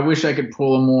 And I wish I could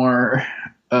pull a more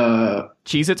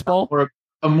Cheez-Its Bowl? or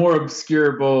a more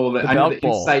obscure bowl. That The I know Belk the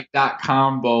Bowl.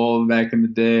 Insight.com bowl back in the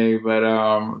day,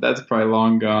 but that's probably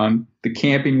long gone. The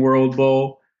Camping World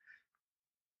Bowl.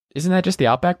 Isn't that just the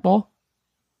Outback Bowl?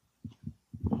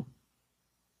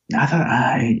 I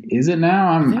thought, is it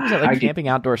now? I think it was at like Camping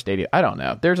Outdoor Stadium. I don't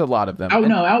know. There's a lot of them. Oh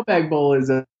no, Outback Bowl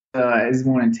is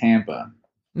one in Tampa.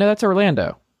 No, that's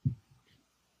Orlando.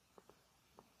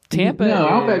 Tampa. No,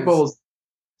 is... Outback Bowl's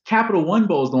Capital One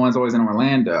Bowl is the one that's always in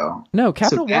Orlando. No,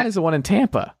 Capital So One is the one in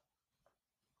Tampa.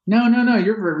 No.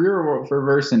 You're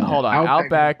reversing it. Hold on,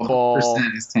 Outback Bowl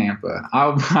 100% is Tampa.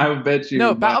 I'll bet you.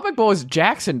 No, but- Outback Bowl is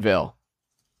Jacksonville.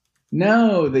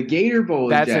 No, the Gator Bowl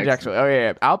is That's Jacksonville. in Jacksonville. Oh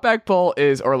yeah, Outback Bowl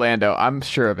is Orlando. I'm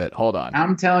sure of it. Hold on.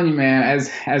 I'm telling you, man,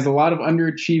 as a lot of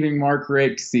underachieving Mark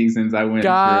Richt seasons I went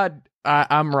God,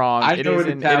 I'm wrong. through. I It know is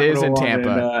the in Capital One Tampa.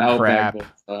 and, Outback Crap. Bowls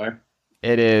are.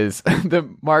 It is the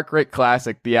Mark Richt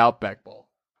Classic, the Outback Bowl.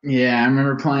 Yeah, I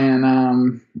remember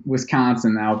playing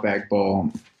Wisconsin Outback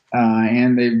Bowl,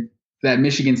 and that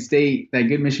Michigan State, that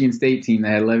good Michigan State team that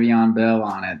had Le'Veon Bell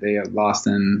on it, they had lost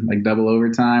in like double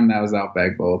overtime. That was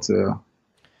Outback Bowl too.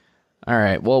 All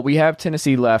right. Well, we have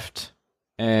Tennessee left,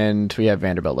 and we have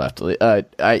Vanderbilt left.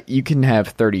 You can have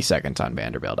 30 seconds on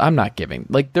Vanderbilt. I'm not giving.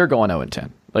 Like, they're going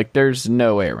 0-10. Like, there's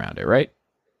no way around it, right?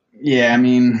 Yeah, I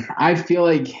mean, I feel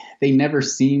like they never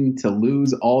seem to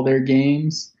lose all their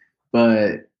games,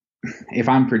 but if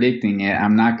I'm predicting it,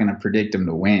 I'm not going to predict them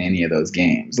to win any of those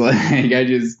games. Like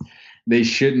they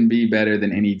shouldn't be better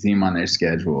than any team on their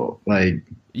schedule. Like,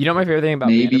 you know, my favorite thing about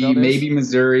Vanderbilt is? Maybe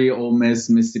Missouri, Ole Miss,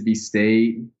 Mississippi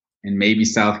State, and maybe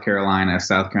South Carolina.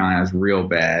 South Carolina is real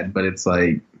bad, but it's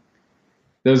like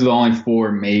those are the only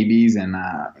 4 maybes, and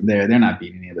they're not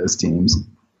beating any of those teams.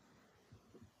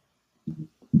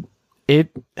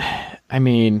 I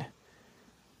mean,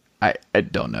 I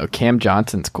don't know. Cam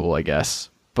Johnson's cool, I guess,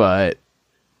 but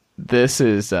this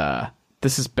is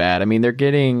bad. I mean, they're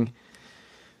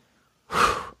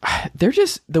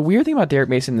just, the weird thing about Derek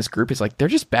Mason in this group is like they're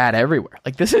just bad everywhere.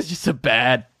 Like this is just a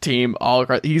bad team all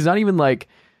across. He's not even like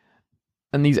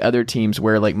in these other teams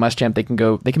where like Muschamp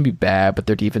they can be bad, but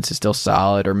their defense is still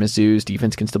solid, or Mizzou's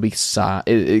defense can still be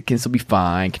it can still be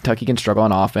fine. Kentucky can struggle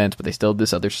on offense, but they still have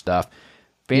this other stuff.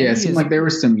 It seemed like there were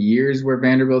some years where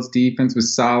Vanderbilt's defense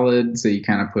was solid, so you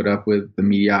kind of put up with the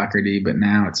mediocrity, but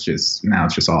now it's just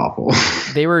awful.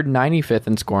 They were 95th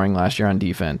in scoring last year on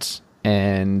defense,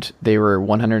 and they were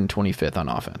 125th on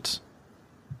offense.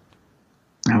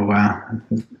 Oh, wow.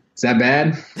 Is that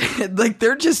bad? Like,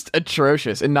 they're just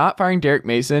atrocious. And not firing Derek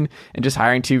Mason and just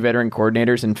hiring 2 veteran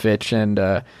coordinators in Fitch and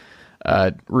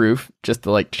Roof just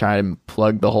to, like, try and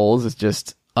plug the holes is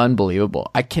just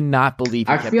unbelievable. I cannot believe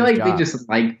he I feel like they just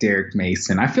like Derek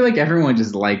Mason. I feel like everyone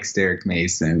just likes Derek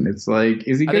Mason. It's like,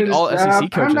 is he good at his job?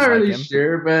 I'm not really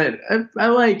sure, but I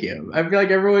like him. I feel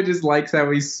like everyone just likes how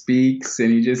he speaks,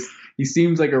 and he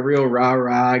seems like a real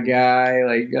rah-rah guy.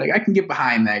 Like I can get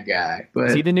behind that guy. But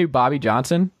is he the new Bobby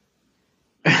Johnson?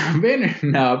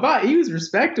 No, but he was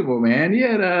respectable, man. He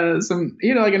had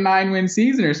like a 9-win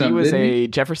season or something. He was a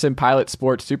Jefferson Pilot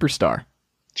Sports superstar.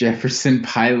 Jefferson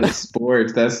Pilot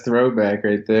Sports. That's throwback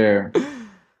right there.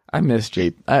 I miss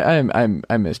I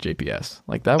miss JPS.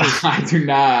 Like that was. I do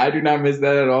not miss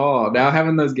that at all. Now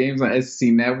having those games on SEC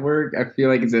Network, I feel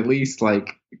like it's at least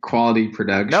like quality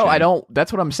production. No, I don't.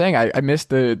 That's what I'm saying. I miss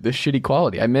the shitty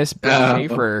quality. I miss Bill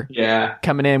Schaefer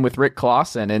coming in with Rick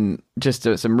Clausen and just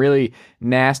some really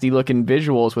nasty looking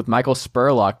visuals with Michael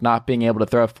Spurlock not being able to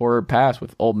throw a forward pass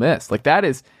with Ole Miss. Like that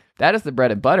is the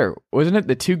bread and butter. Wasn't it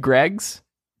the 2 Gregs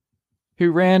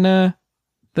who ran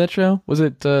that show? Was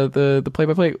it the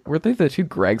play-by-play? Were they the 2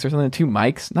 Gregs or something? The 2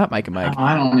 Mikes? Not Mike and Mike.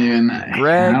 I don't even.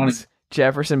 Gregs,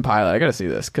 Jefferson Pilot. I gotta see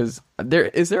this because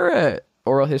is there a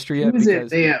oral history yet? Who was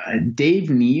it?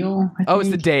 Dave Neal? It's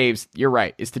the Daves. You're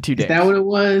right. It's the 2 Daves. Is that what it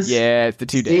was? Yeah, it's the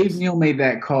 2 Daves. Dave Neal made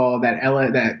that call, that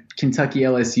Kentucky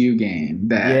LSU game.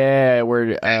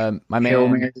 Where my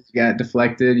man got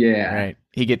deflected. Yeah, right.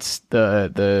 He gets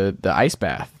the ice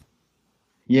bath.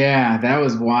 Yeah, that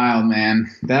was wild, man.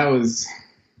 Was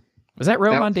that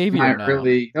Roman Davey?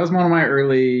 That was one of my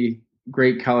early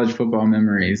great college football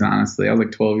memories, honestly. I was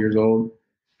like 12 years old.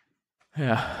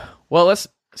 Yeah. Well, let's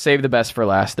save the best for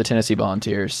last, the Tennessee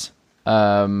Volunteers.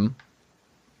 I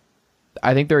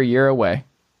think they're a year away.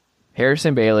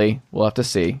 Harrison Bailey, we'll have to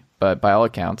see. But by all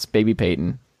accounts, baby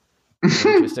Peyton,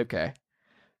 just okay.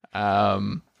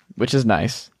 Which is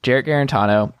nice. Jarrett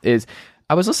Garantano is...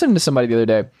 I was listening to somebody the other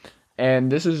day,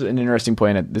 and this is an interesting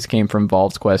point. This came from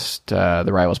Volv's Quest, the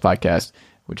Rivals podcast,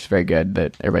 which is very good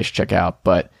that everybody should check out.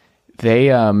 But they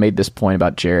made this point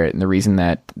about Jarrett and the reason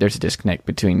that there's a disconnect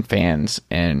between fans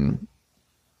and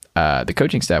the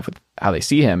coaching staff with how they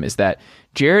see him is that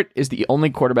Jarrett is the only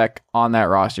quarterback on that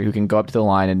roster who can go up to the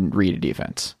line and read a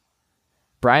defense.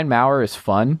 Brian Maurer is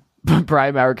fun, but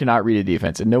Brian Maurer cannot read a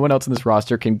defense, and no one else in this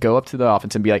roster can go up to the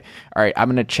offense and be like, all right, I'm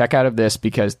going to check out of this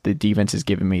because the defense is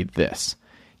giving me this.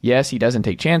 Yes, he doesn't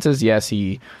take chances. Yes,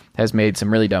 he has made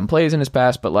some really dumb plays in his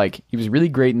past, but like he was really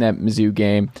great in that Mizzou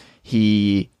game.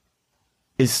 He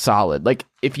is solid. Like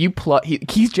if you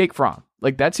he's Jake Fromm.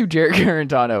 Like that's who Jarrett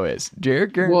Garantano is.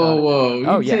 Jarrett Garantano. Whoa!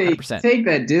 Oh yeah, 100%. Take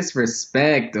that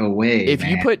disrespect away. If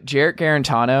you put Jarrett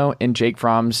Garantano in Jake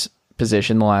Fromm's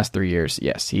position the last 3 years,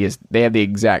 yes, he is. They have the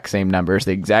exact same numbers,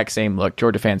 the exact same look.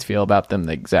 Georgia fans feel about them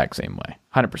the exact same way.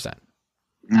 100%.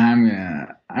 I'm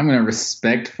gonna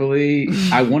respectfully.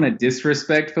 I want to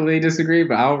disrespectfully disagree,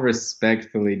 but I'll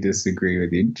respectfully disagree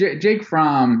with you. Jake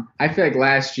Fromm, I feel like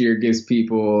last year gives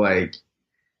people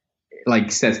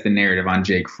like sets the narrative on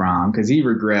Jake Fromm because he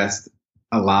regressed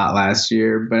a lot last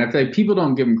year. But I feel like people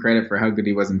don't give him credit for how good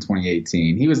he was in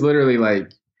 2018. He was literally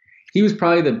he was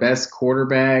probably the best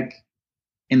quarterback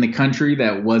in the country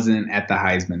that wasn't at the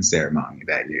Heisman ceremony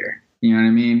that year. You know what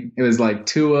I mean? It was like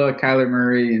Tua, Kyler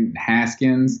Murray, and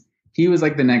Haskins. He was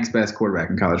like the next best quarterback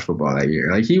in college football that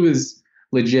year. Like he was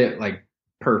legit like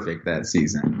perfect that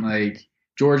season. Like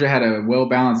Georgia had a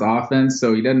well-balanced offense,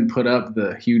 so he doesn't put up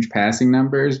the huge passing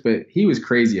numbers, but he was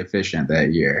crazy efficient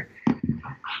that year.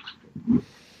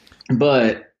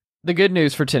 But The good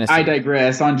news for Tennessee. I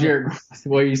digress. On Jared,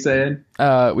 what you said?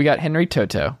 We got Henry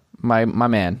Toto, my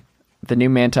man, the new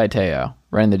Manti Te'o,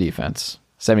 running the defense.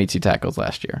 72 tackles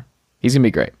last year. He's gonna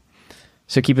be great.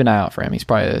 So keep an eye out for him. He's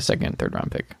probably a second and third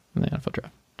round pick in the NFL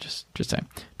draft. Just saying.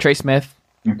 Trey Smith,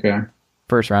 Okay.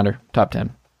 first rounder, top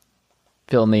 10.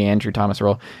 Filling the Andrew Thomas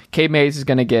role. Cade Mays is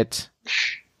gonna get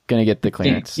the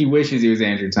clearance. He wishes he was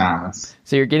Andrew Thomas.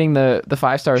 So you're getting the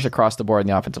 5 stars across the board in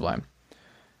the offensive line.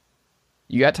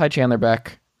 You got Ty Chandler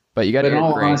back, but you got. But in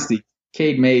all honesty,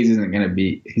 Cade Mays isn't going to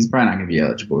be. He's probably not going to be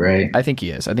eligible, right? I think he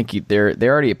is. I think they're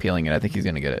already appealing it. I think he's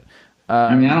going to get it.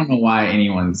 I mean, I don't know why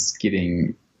anyone's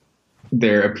getting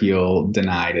their appeal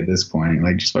denied at this point.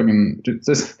 Like, just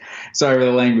sorry for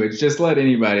the language. Just let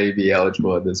anybody be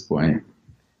eligible at this point.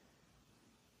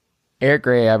 Eric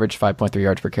Gray averaged 5.3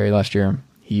 yards per carry last year.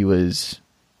 He was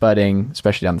budding,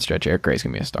 especially down the stretch. Eric Gray's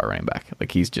going to be a star running back.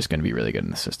 Like, he's just going to be really good in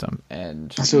the system.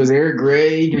 And so is Eric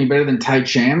Gray going to be better than Ty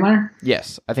Chandler?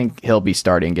 Yes, I think he'll be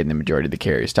starting, getting the majority of the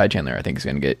carries. Ty Chandler, I think, is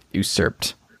going to get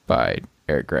usurped by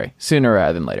Eric Gray sooner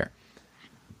rather than later.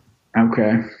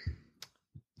 Okay.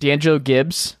 D'Angelo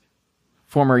Gibbs,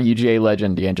 former UGA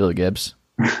legend D'Angelo Gibbs,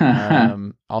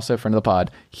 also a friend of the pod.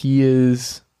 He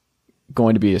is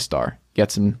going to be a star.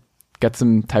 Got some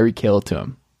Tyreek Hill to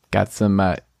him. Got some.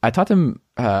 I taught him.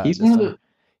 He's one of the.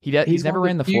 He's never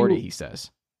ran the 40. He says.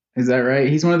 Is that right?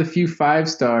 He's one of the few 5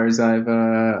 stars I've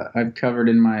covered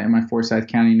in my Forsyth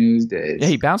County News days. Yeah,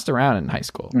 he bounced around in high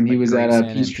school when he was at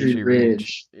Peachtree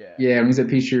Ridge. Yeah, when he was at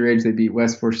Peachtree Ridge, they beat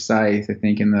West Forsyth, I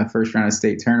think, in the first round of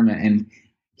state tournament, and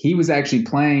he was actually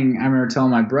playing. I remember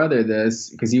telling my brother this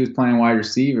because he was playing wide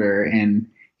receiver, and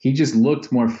he just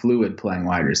looked more fluid playing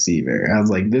wide receiver. I was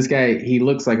like, this guy, he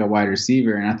looks like a wide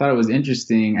receiver, and I thought it was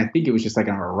interesting. I think it was just like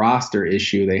a roster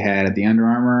issue they had at the Under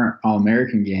Armour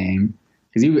All-American game.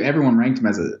 Because everyone rated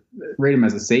him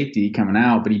as a safety coming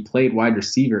out, but he played wide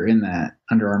receiver in that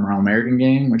Under Armour All-American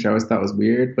game, which I always thought was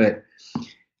weird. But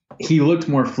he looked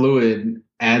more fluid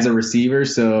as a receiver.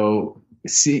 So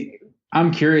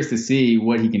I'm curious to see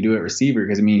what he can do at receiver.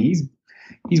 Because I mean,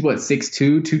 he's what,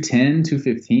 6'2", 210,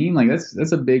 215. Like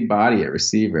that's a big body at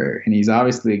receiver, and he's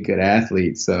obviously a good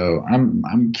athlete. So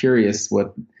I'm curious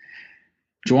what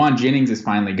Juwan Jennings is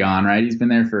finally gone, right? He's been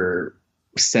there for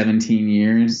 17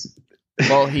 years.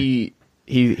 Well, he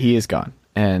is gone,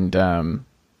 and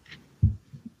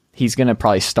he's going to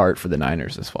probably start for the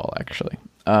Niners this fall, actually.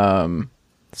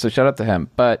 So shout out to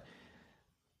him. But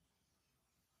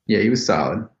yeah, he was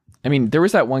solid. I mean, there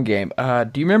was that one game. Do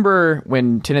you remember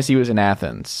when Tennessee was in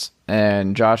Athens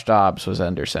and Josh Dobbs was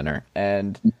under center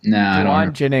and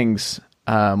Juwan Jennings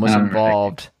was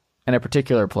involved in a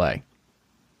particular play?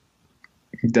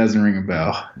 It doesn't ring a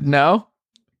bell. No?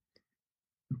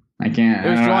 I can't. It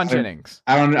was Juwan Jennings.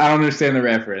 I don't understand the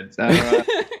reference.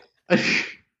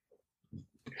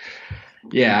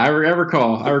 Yeah, I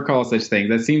recall such things.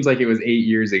 That seems like it was 8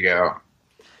 years ago.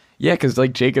 Yeah, because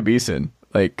like Jacob Eason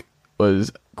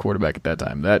was quarterback at that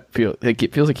time. It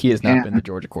feels like he has not been the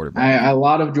Georgia quarterback. A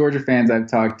lot of Georgia fans I've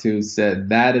talked to said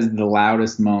that is the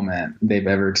loudest moment they've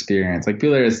ever experienced. Like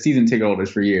people that are season ticket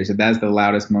holders for years, that's the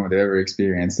loudest moment they've ever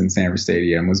experienced in Sanford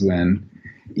Stadium was when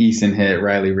Eason hit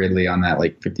Riley Ridley on that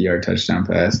 50-yard touchdown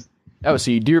pass. Oh,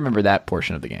 so you do remember that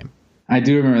portion of the game? I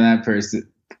do remember that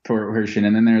portion,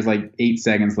 and then there was 8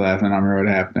 seconds left, and I don't remember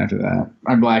what happened after that.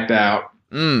 I blacked out.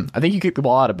 I think you kicked the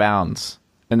ball out of bounds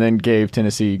and then gave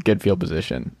Tennessee good field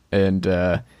position and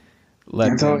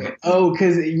let them.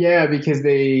 Because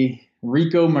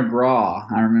Rico McGraw,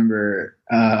 I remember,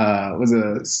 was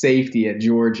a safety at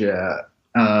Georgia.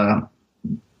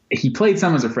 He played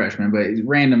some as a freshman, but he's a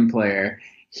random player.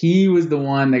 He was the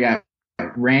one that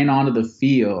ran onto the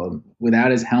field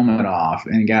without his helmet off,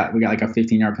 and we got a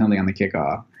 15-yard penalty on the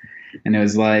kickoff. And it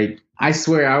was I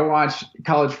swear, I watch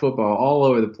college football all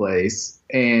over the place,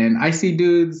 and I see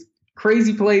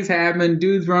crazy plays happen.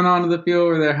 Dudes run onto the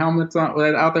field with their helmets on,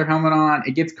 without their helmet on.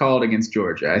 It gets called against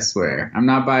Georgia. I swear, I'm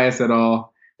not biased at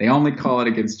all. They only call it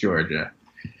against Georgia.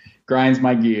 Grinds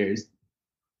my gears.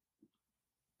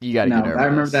 You got to get over I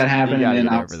remember that happened, and then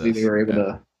obviously they were able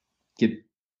to get.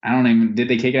 Did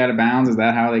they kick it out of bounds? Is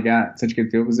that how they got such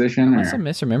good field position? I'm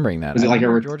misremembering that. Was it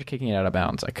Georgia kicking it out of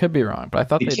bounds? I could be wrong, but I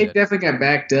thought the kick definitely got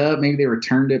backed up. Maybe they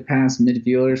returned it past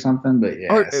midfield or something. But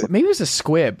yeah, or maybe it was a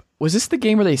squib. Was this the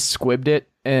game where they squibbed it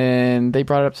and they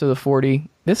brought it up to the 40?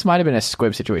 This might have been a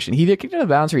squib situation. He either kicked it out of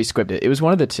bounds or he squibbed it. It was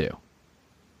one of the two.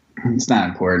 It's not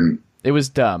important. It was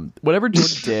dumb. Whatever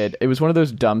Georgia did, it was one of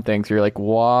those dumb things where you're like,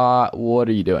 what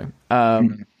are you doing?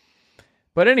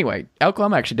 But anyway,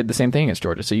 Oklahoma actually did the same thing against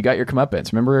Georgia. So you got your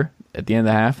comeuppance. Remember at the end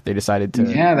of the half, they decided to.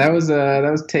 Yeah, that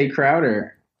was Tay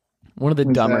Crowder. One of the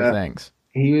dumber things.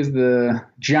 he was the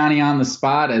Johnny on the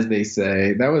spot, as they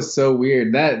say. That was so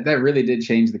weird. That really did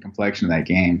change the complexion of that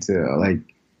game too. Like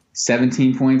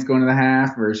 17 points going to the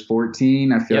half versus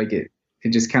 14. I feel like it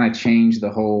just kind of changed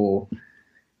the whole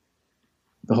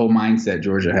mindset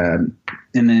Georgia had.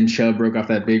 And then Chubb broke off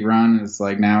that big run. And it's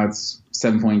like now it's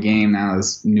 7-point game. Now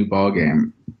it's new ball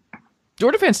game.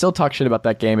 Georgia fans still talk shit about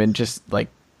that game, and just like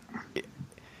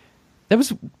that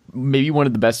was maybe one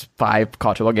of the best 5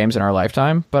 college football games in our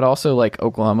lifetime. But also, like,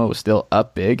 Oklahoma was still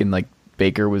up big, and like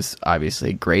Baker was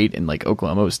obviously great, and like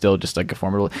Oklahoma was still just like a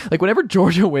formidable. Like whenever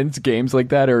Georgia wins games like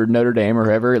that, or Notre Dame or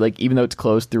whoever, like even though it's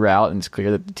close throughout and it's clear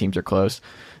that the teams are close,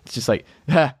 it's just like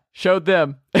showed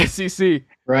them SEC.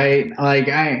 Right. Like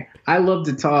I love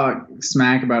to talk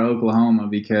smack about Oklahoma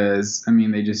because I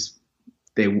mean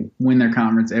they win their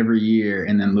conference every year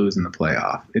and then lose in the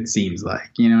playoff. It seems like,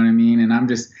 you know what I mean? And I'm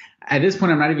just at this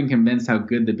point I'm not even convinced how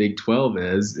good the Big 12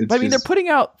 is. But I mean, they're putting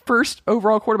out first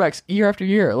overall quarterbacks year after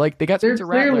year. Like they got Spencer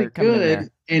Rattler coming in there.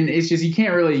 And it's just you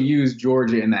can't really use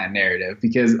Georgia in that narrative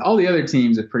because all the other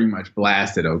teams have pretty much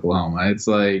blasted Oklahoma. It's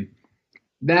like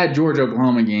that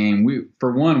Georgia-Oklahoma game, we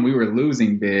were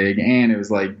losing big, and it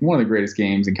was like one of the greatest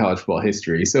games in college football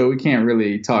history. So we can't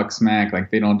really talk smack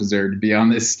like they don't deserve to be on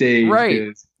this stage. Right.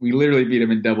 Because we literally beat them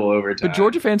in double overtime. But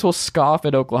Georgia fans will scoff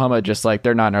at Oklahoma just like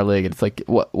they're not in our league. It's like,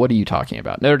 what are you talking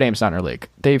about? Notre Dame's not in our league.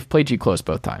 They've played you close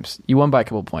both times. You won by a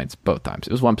couple points both times.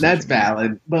 It was one possession. That's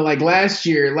valid. But like last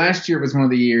year was one of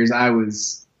the years I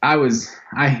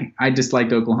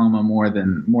disliked Oklahoma more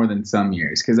than some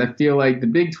years because I feel like the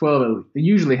Big 12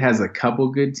 usually has a couple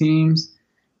good teams,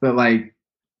 but like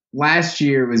last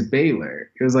year it was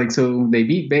Baylor. It was like, so they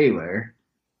beat Baylor,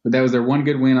 but that was their one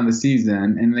good win on the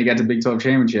season, and they got to Big 12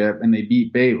 championship and they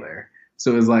beat Baylor.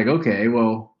 So it was like, okay,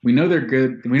 well, we know they're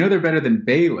good. We know they're better than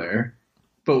Baylor,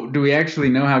 but do we actually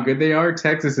know how good they are?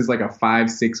 Texas is like a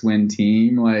 5-6 win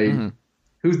team. Like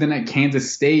who's the next?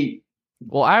 Kansas State.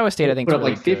 Well, Iowa State, I think, put up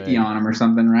really like 50 good on them or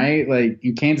something, right? Like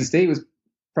Kansas State was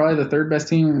probably the third best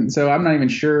team. And so I'm not even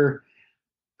sure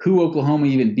who Oklahoma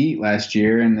even beat last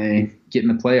year, and they get in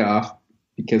the playoff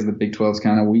because the Big 12 is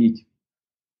kind of weak.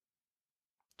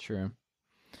 True.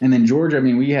 And then Georgia, I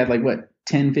mean, we had like,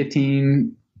 10,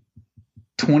 15,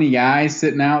 20 guys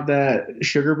sitting out that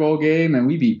Sugar Bowl game, and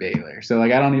we beat Baylor. So,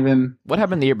 like, I don't even... What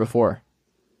happened the year before?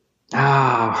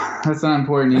 That's not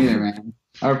important either, man.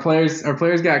 Our players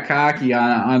got cocky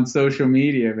on social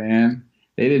media, man.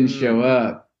 They didn't show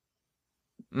up.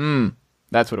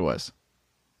 That's what it was.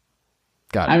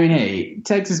 Got it. I mean, hey,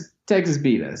 Texas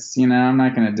beat us. You know, I'm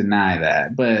not going to deny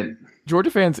that. But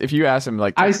Georgia fans, if you ask them,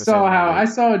 like, I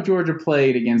saw Georgia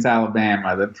played against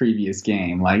Alabama the previous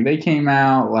game. Like they came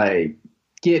out like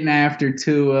getting after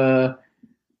Tua.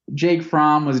 Jake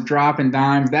Fromm was dropping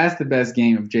dimes. That's the best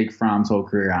game of Jake Fromm's whole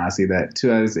career, honestly. That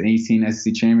 2018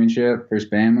 SEC championship versus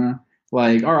Bama.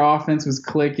 Like, our offense was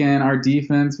clicking. Our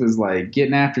defense was, like,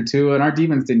 getting after Tua. And our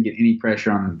defense didn't get any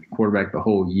pressure on the quarterback the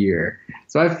whole year.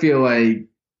 So I feel like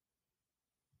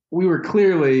we were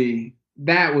clearly –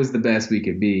 that was the best we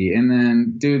could be. And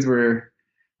then dudes were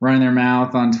running their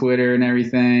mouth on Twitter and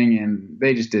everything, and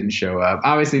they just didn't show up.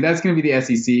 Obviously, that's going to be the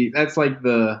SEC. That's like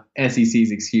the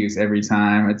SEC's excuse every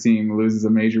time a team loses a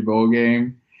major bowl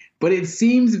game. But it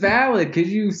seems valid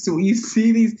because you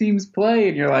see these teams play,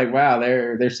 and you're like, wow,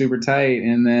 they're super tight.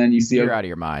 And then you're out of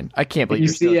your mind. I can't believe you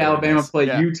see Alabama play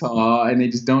Utah, and they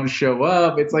just don't show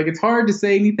up. It's like it's hard to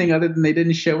say anything other than they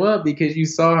didn't show up because you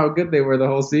saw how good they were the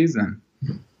whole season.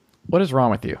 What is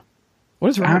wrong with you? What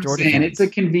is wrong with Georgia fans? It's a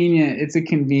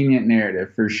convenient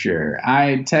narrative for sure.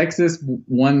 Texas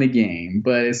won the game,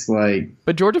 but it's like.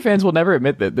 But Georgia fans will never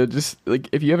admit that. They're just like,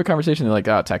 if you have a conversation, they're like,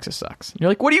 "Oh, Texas sucks." And you're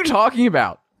like, "What are you talking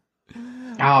about?"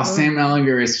 Oh, Sam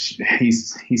Ehlinger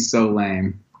he's so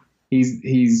lame.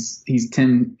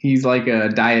 He's like a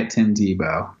diet Tim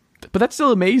Tebow. But that's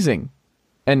still amazing.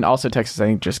 And also Texas, I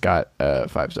think, just got a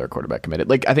 5-star quarterback committed.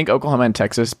 Like, I think Oklahoma and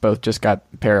Texas both just got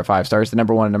a pair of 5 stars, the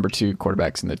number 1 and number 2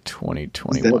 quarterbacks in the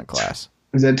 2021 class.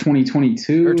 Was that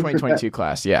 2022? Or 2022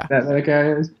 class, yeah. That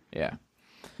guy is? Yeah.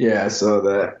 Yeah, I saw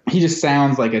that. He just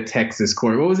sounds like a Texas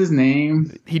quarterback. What was his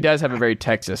name? He does have a very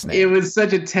Texas name. It was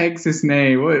such a Texas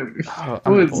name. I'm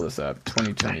going to pull this up.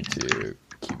 2022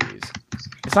 QBs.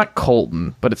 It's not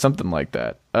Colton, but it's something like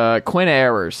that. Quinn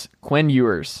Ewers. Quinn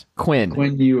Ewers.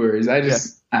 I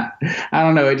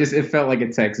don't know. It felt like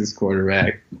a Texas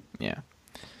quarterback. Yeah.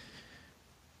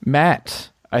 Matt,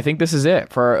 I think this is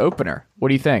it for our opener. What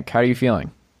do you think? How are you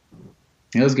feeling?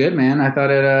 It was good, man. I thought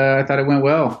it went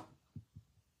well.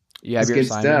 You have your good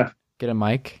assignment? stuff. Get a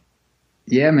mic?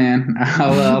 Yeah, man.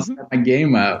 I'll step my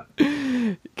game up.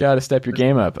 Got to step your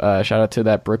game up. Shout out to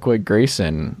that Brookwood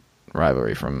Grayson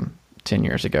rivalry from 10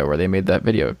 years ago where they made that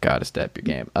video, Gotta Step Your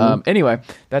Game. Anyway,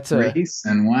 that's a...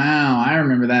 Racing, wow. I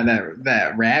remember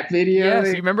that rap video. Yeah, so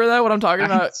you remember that, what I'm talking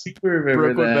about? I super remember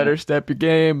Brooklyn that. Better Step Your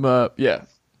Game. Yeah.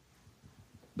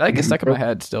 That gets stuck in my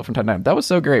head still from time to time. That was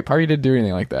so great. Party didn't do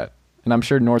anything like that. And I'm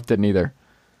sure North didn't either.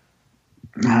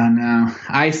 Oh, no.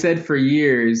 I said for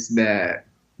years that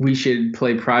we should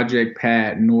play Project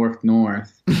Pat North.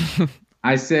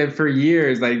 I said for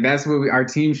years, like, that's what our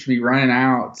team should be running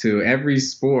out to every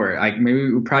sport. Like,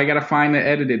 maybe we probably got to find the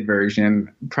edited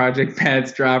version. Project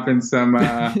Pat's dropping some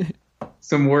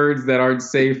some words that aren't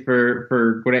safe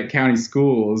for Gwinnett County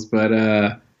schools. But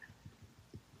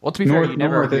well, to be fair, you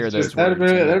never hear those words.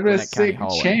 That'd be a sick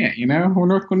chant, you know? We're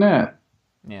North Gwinnett.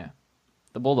 Yeah.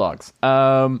 The Bulldogs.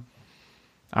 All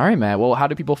right, Matt. Well, how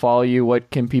do people follow you?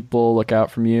 What can people look out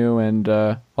from you and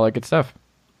all that good stuff?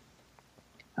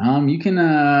 You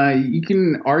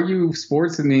can argue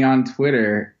sports with me on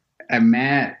Twitter at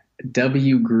Matt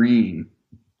W Green,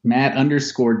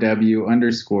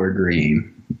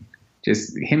 Matt_W_Green.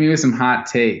 Just hit me with some hot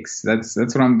takes. That's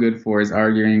what I'm good for, is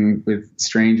arguing with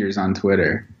strangers on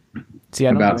Twitter. See,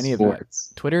 I don't about do any sports.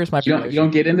 of that. Twitter is my You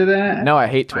don't get into that? No, I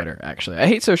hate Twitter, actually. I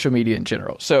hate social media in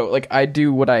general. So, like, I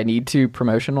do what I need to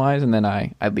promotion-wise, and then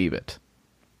I leave it.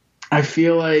 I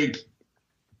feel like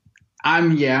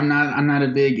I'm not a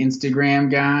big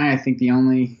Instagram guy. I think the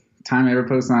only time I ever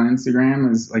post on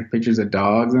Instagram is like pictures of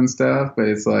dogs and stuff, but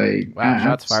it's like, wow,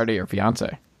 shots fired at your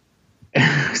fiance.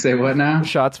 Say what now?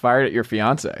 Shots fired at your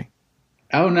fiance.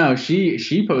 Oh no,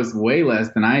 she posts way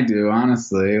less than I do,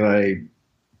 honestly. Like,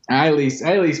 I at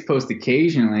least post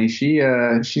occasionally.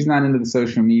 She's not into the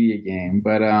social media game,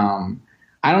 but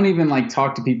I don't even like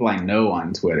talk to people I know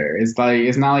on Twitter. It's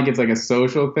not like it's like a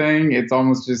social thing. It's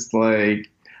almost just like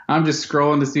I'm just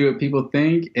scrolling to see what people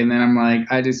think, and then I'm like,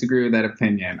 I disagree with that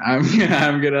opinion.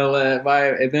 I'm gonna let by,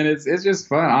 and then it's just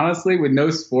fun. Honestly, with no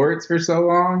sports for so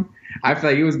long, I feel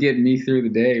like it was getting me through the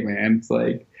day, man. It's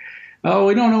like, oh,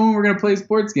 we don't know when we're gonna play a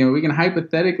sports game. We can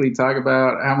hypothetically talk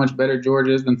about how much better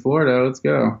Georgia is than Florida. Let's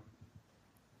go.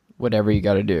 Whatever you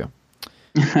got to do.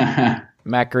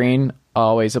 Matt Green,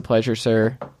 always a pleasure,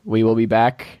 sir. We will be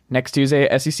back next Tuesday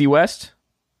at SEC West,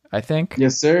 I think.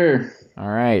 Yes, sir. All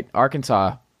right,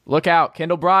 Arkansas. Look out,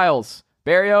 Kendall Briles,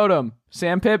 Barry Odom,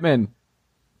 Sam Pittman.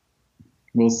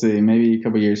 We'll see. Maybe a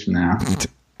couple years from now.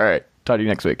 All right, talk to you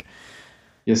next week.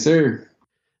 Yes, sir.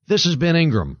 This is Ben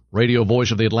Ingram, radio voice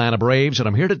of the Atlanta Braves, and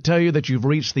I'm here to tell you that you've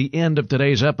reached the end of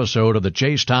today's episode of the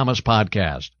Chase Thomas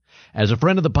Podcast. As a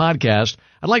friend of the podcast,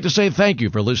 I'd like to say thank you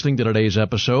for listening to today's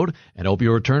episode and hope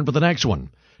you return for the next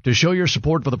one. To show your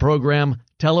support for the program,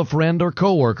 tell a friend or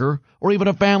coworker or even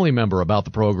a family member about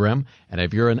the program. And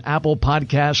if you're an Apple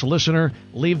Podcast listener,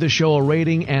 leave the show a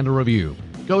rating and a review.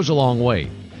 It goes a long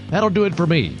way. That'll do it for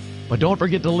me. But don't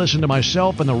forget to listen to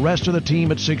myself and the rest of the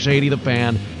team at 680 The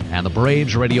Fan and the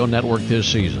Braves Radio Network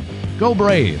this season. Go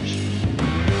Braves!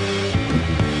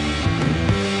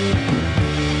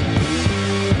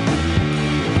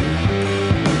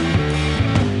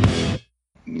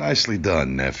 Nicely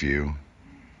done, nephew.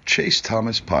 Chase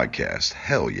Thomas Podcast.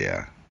 Hell yeah.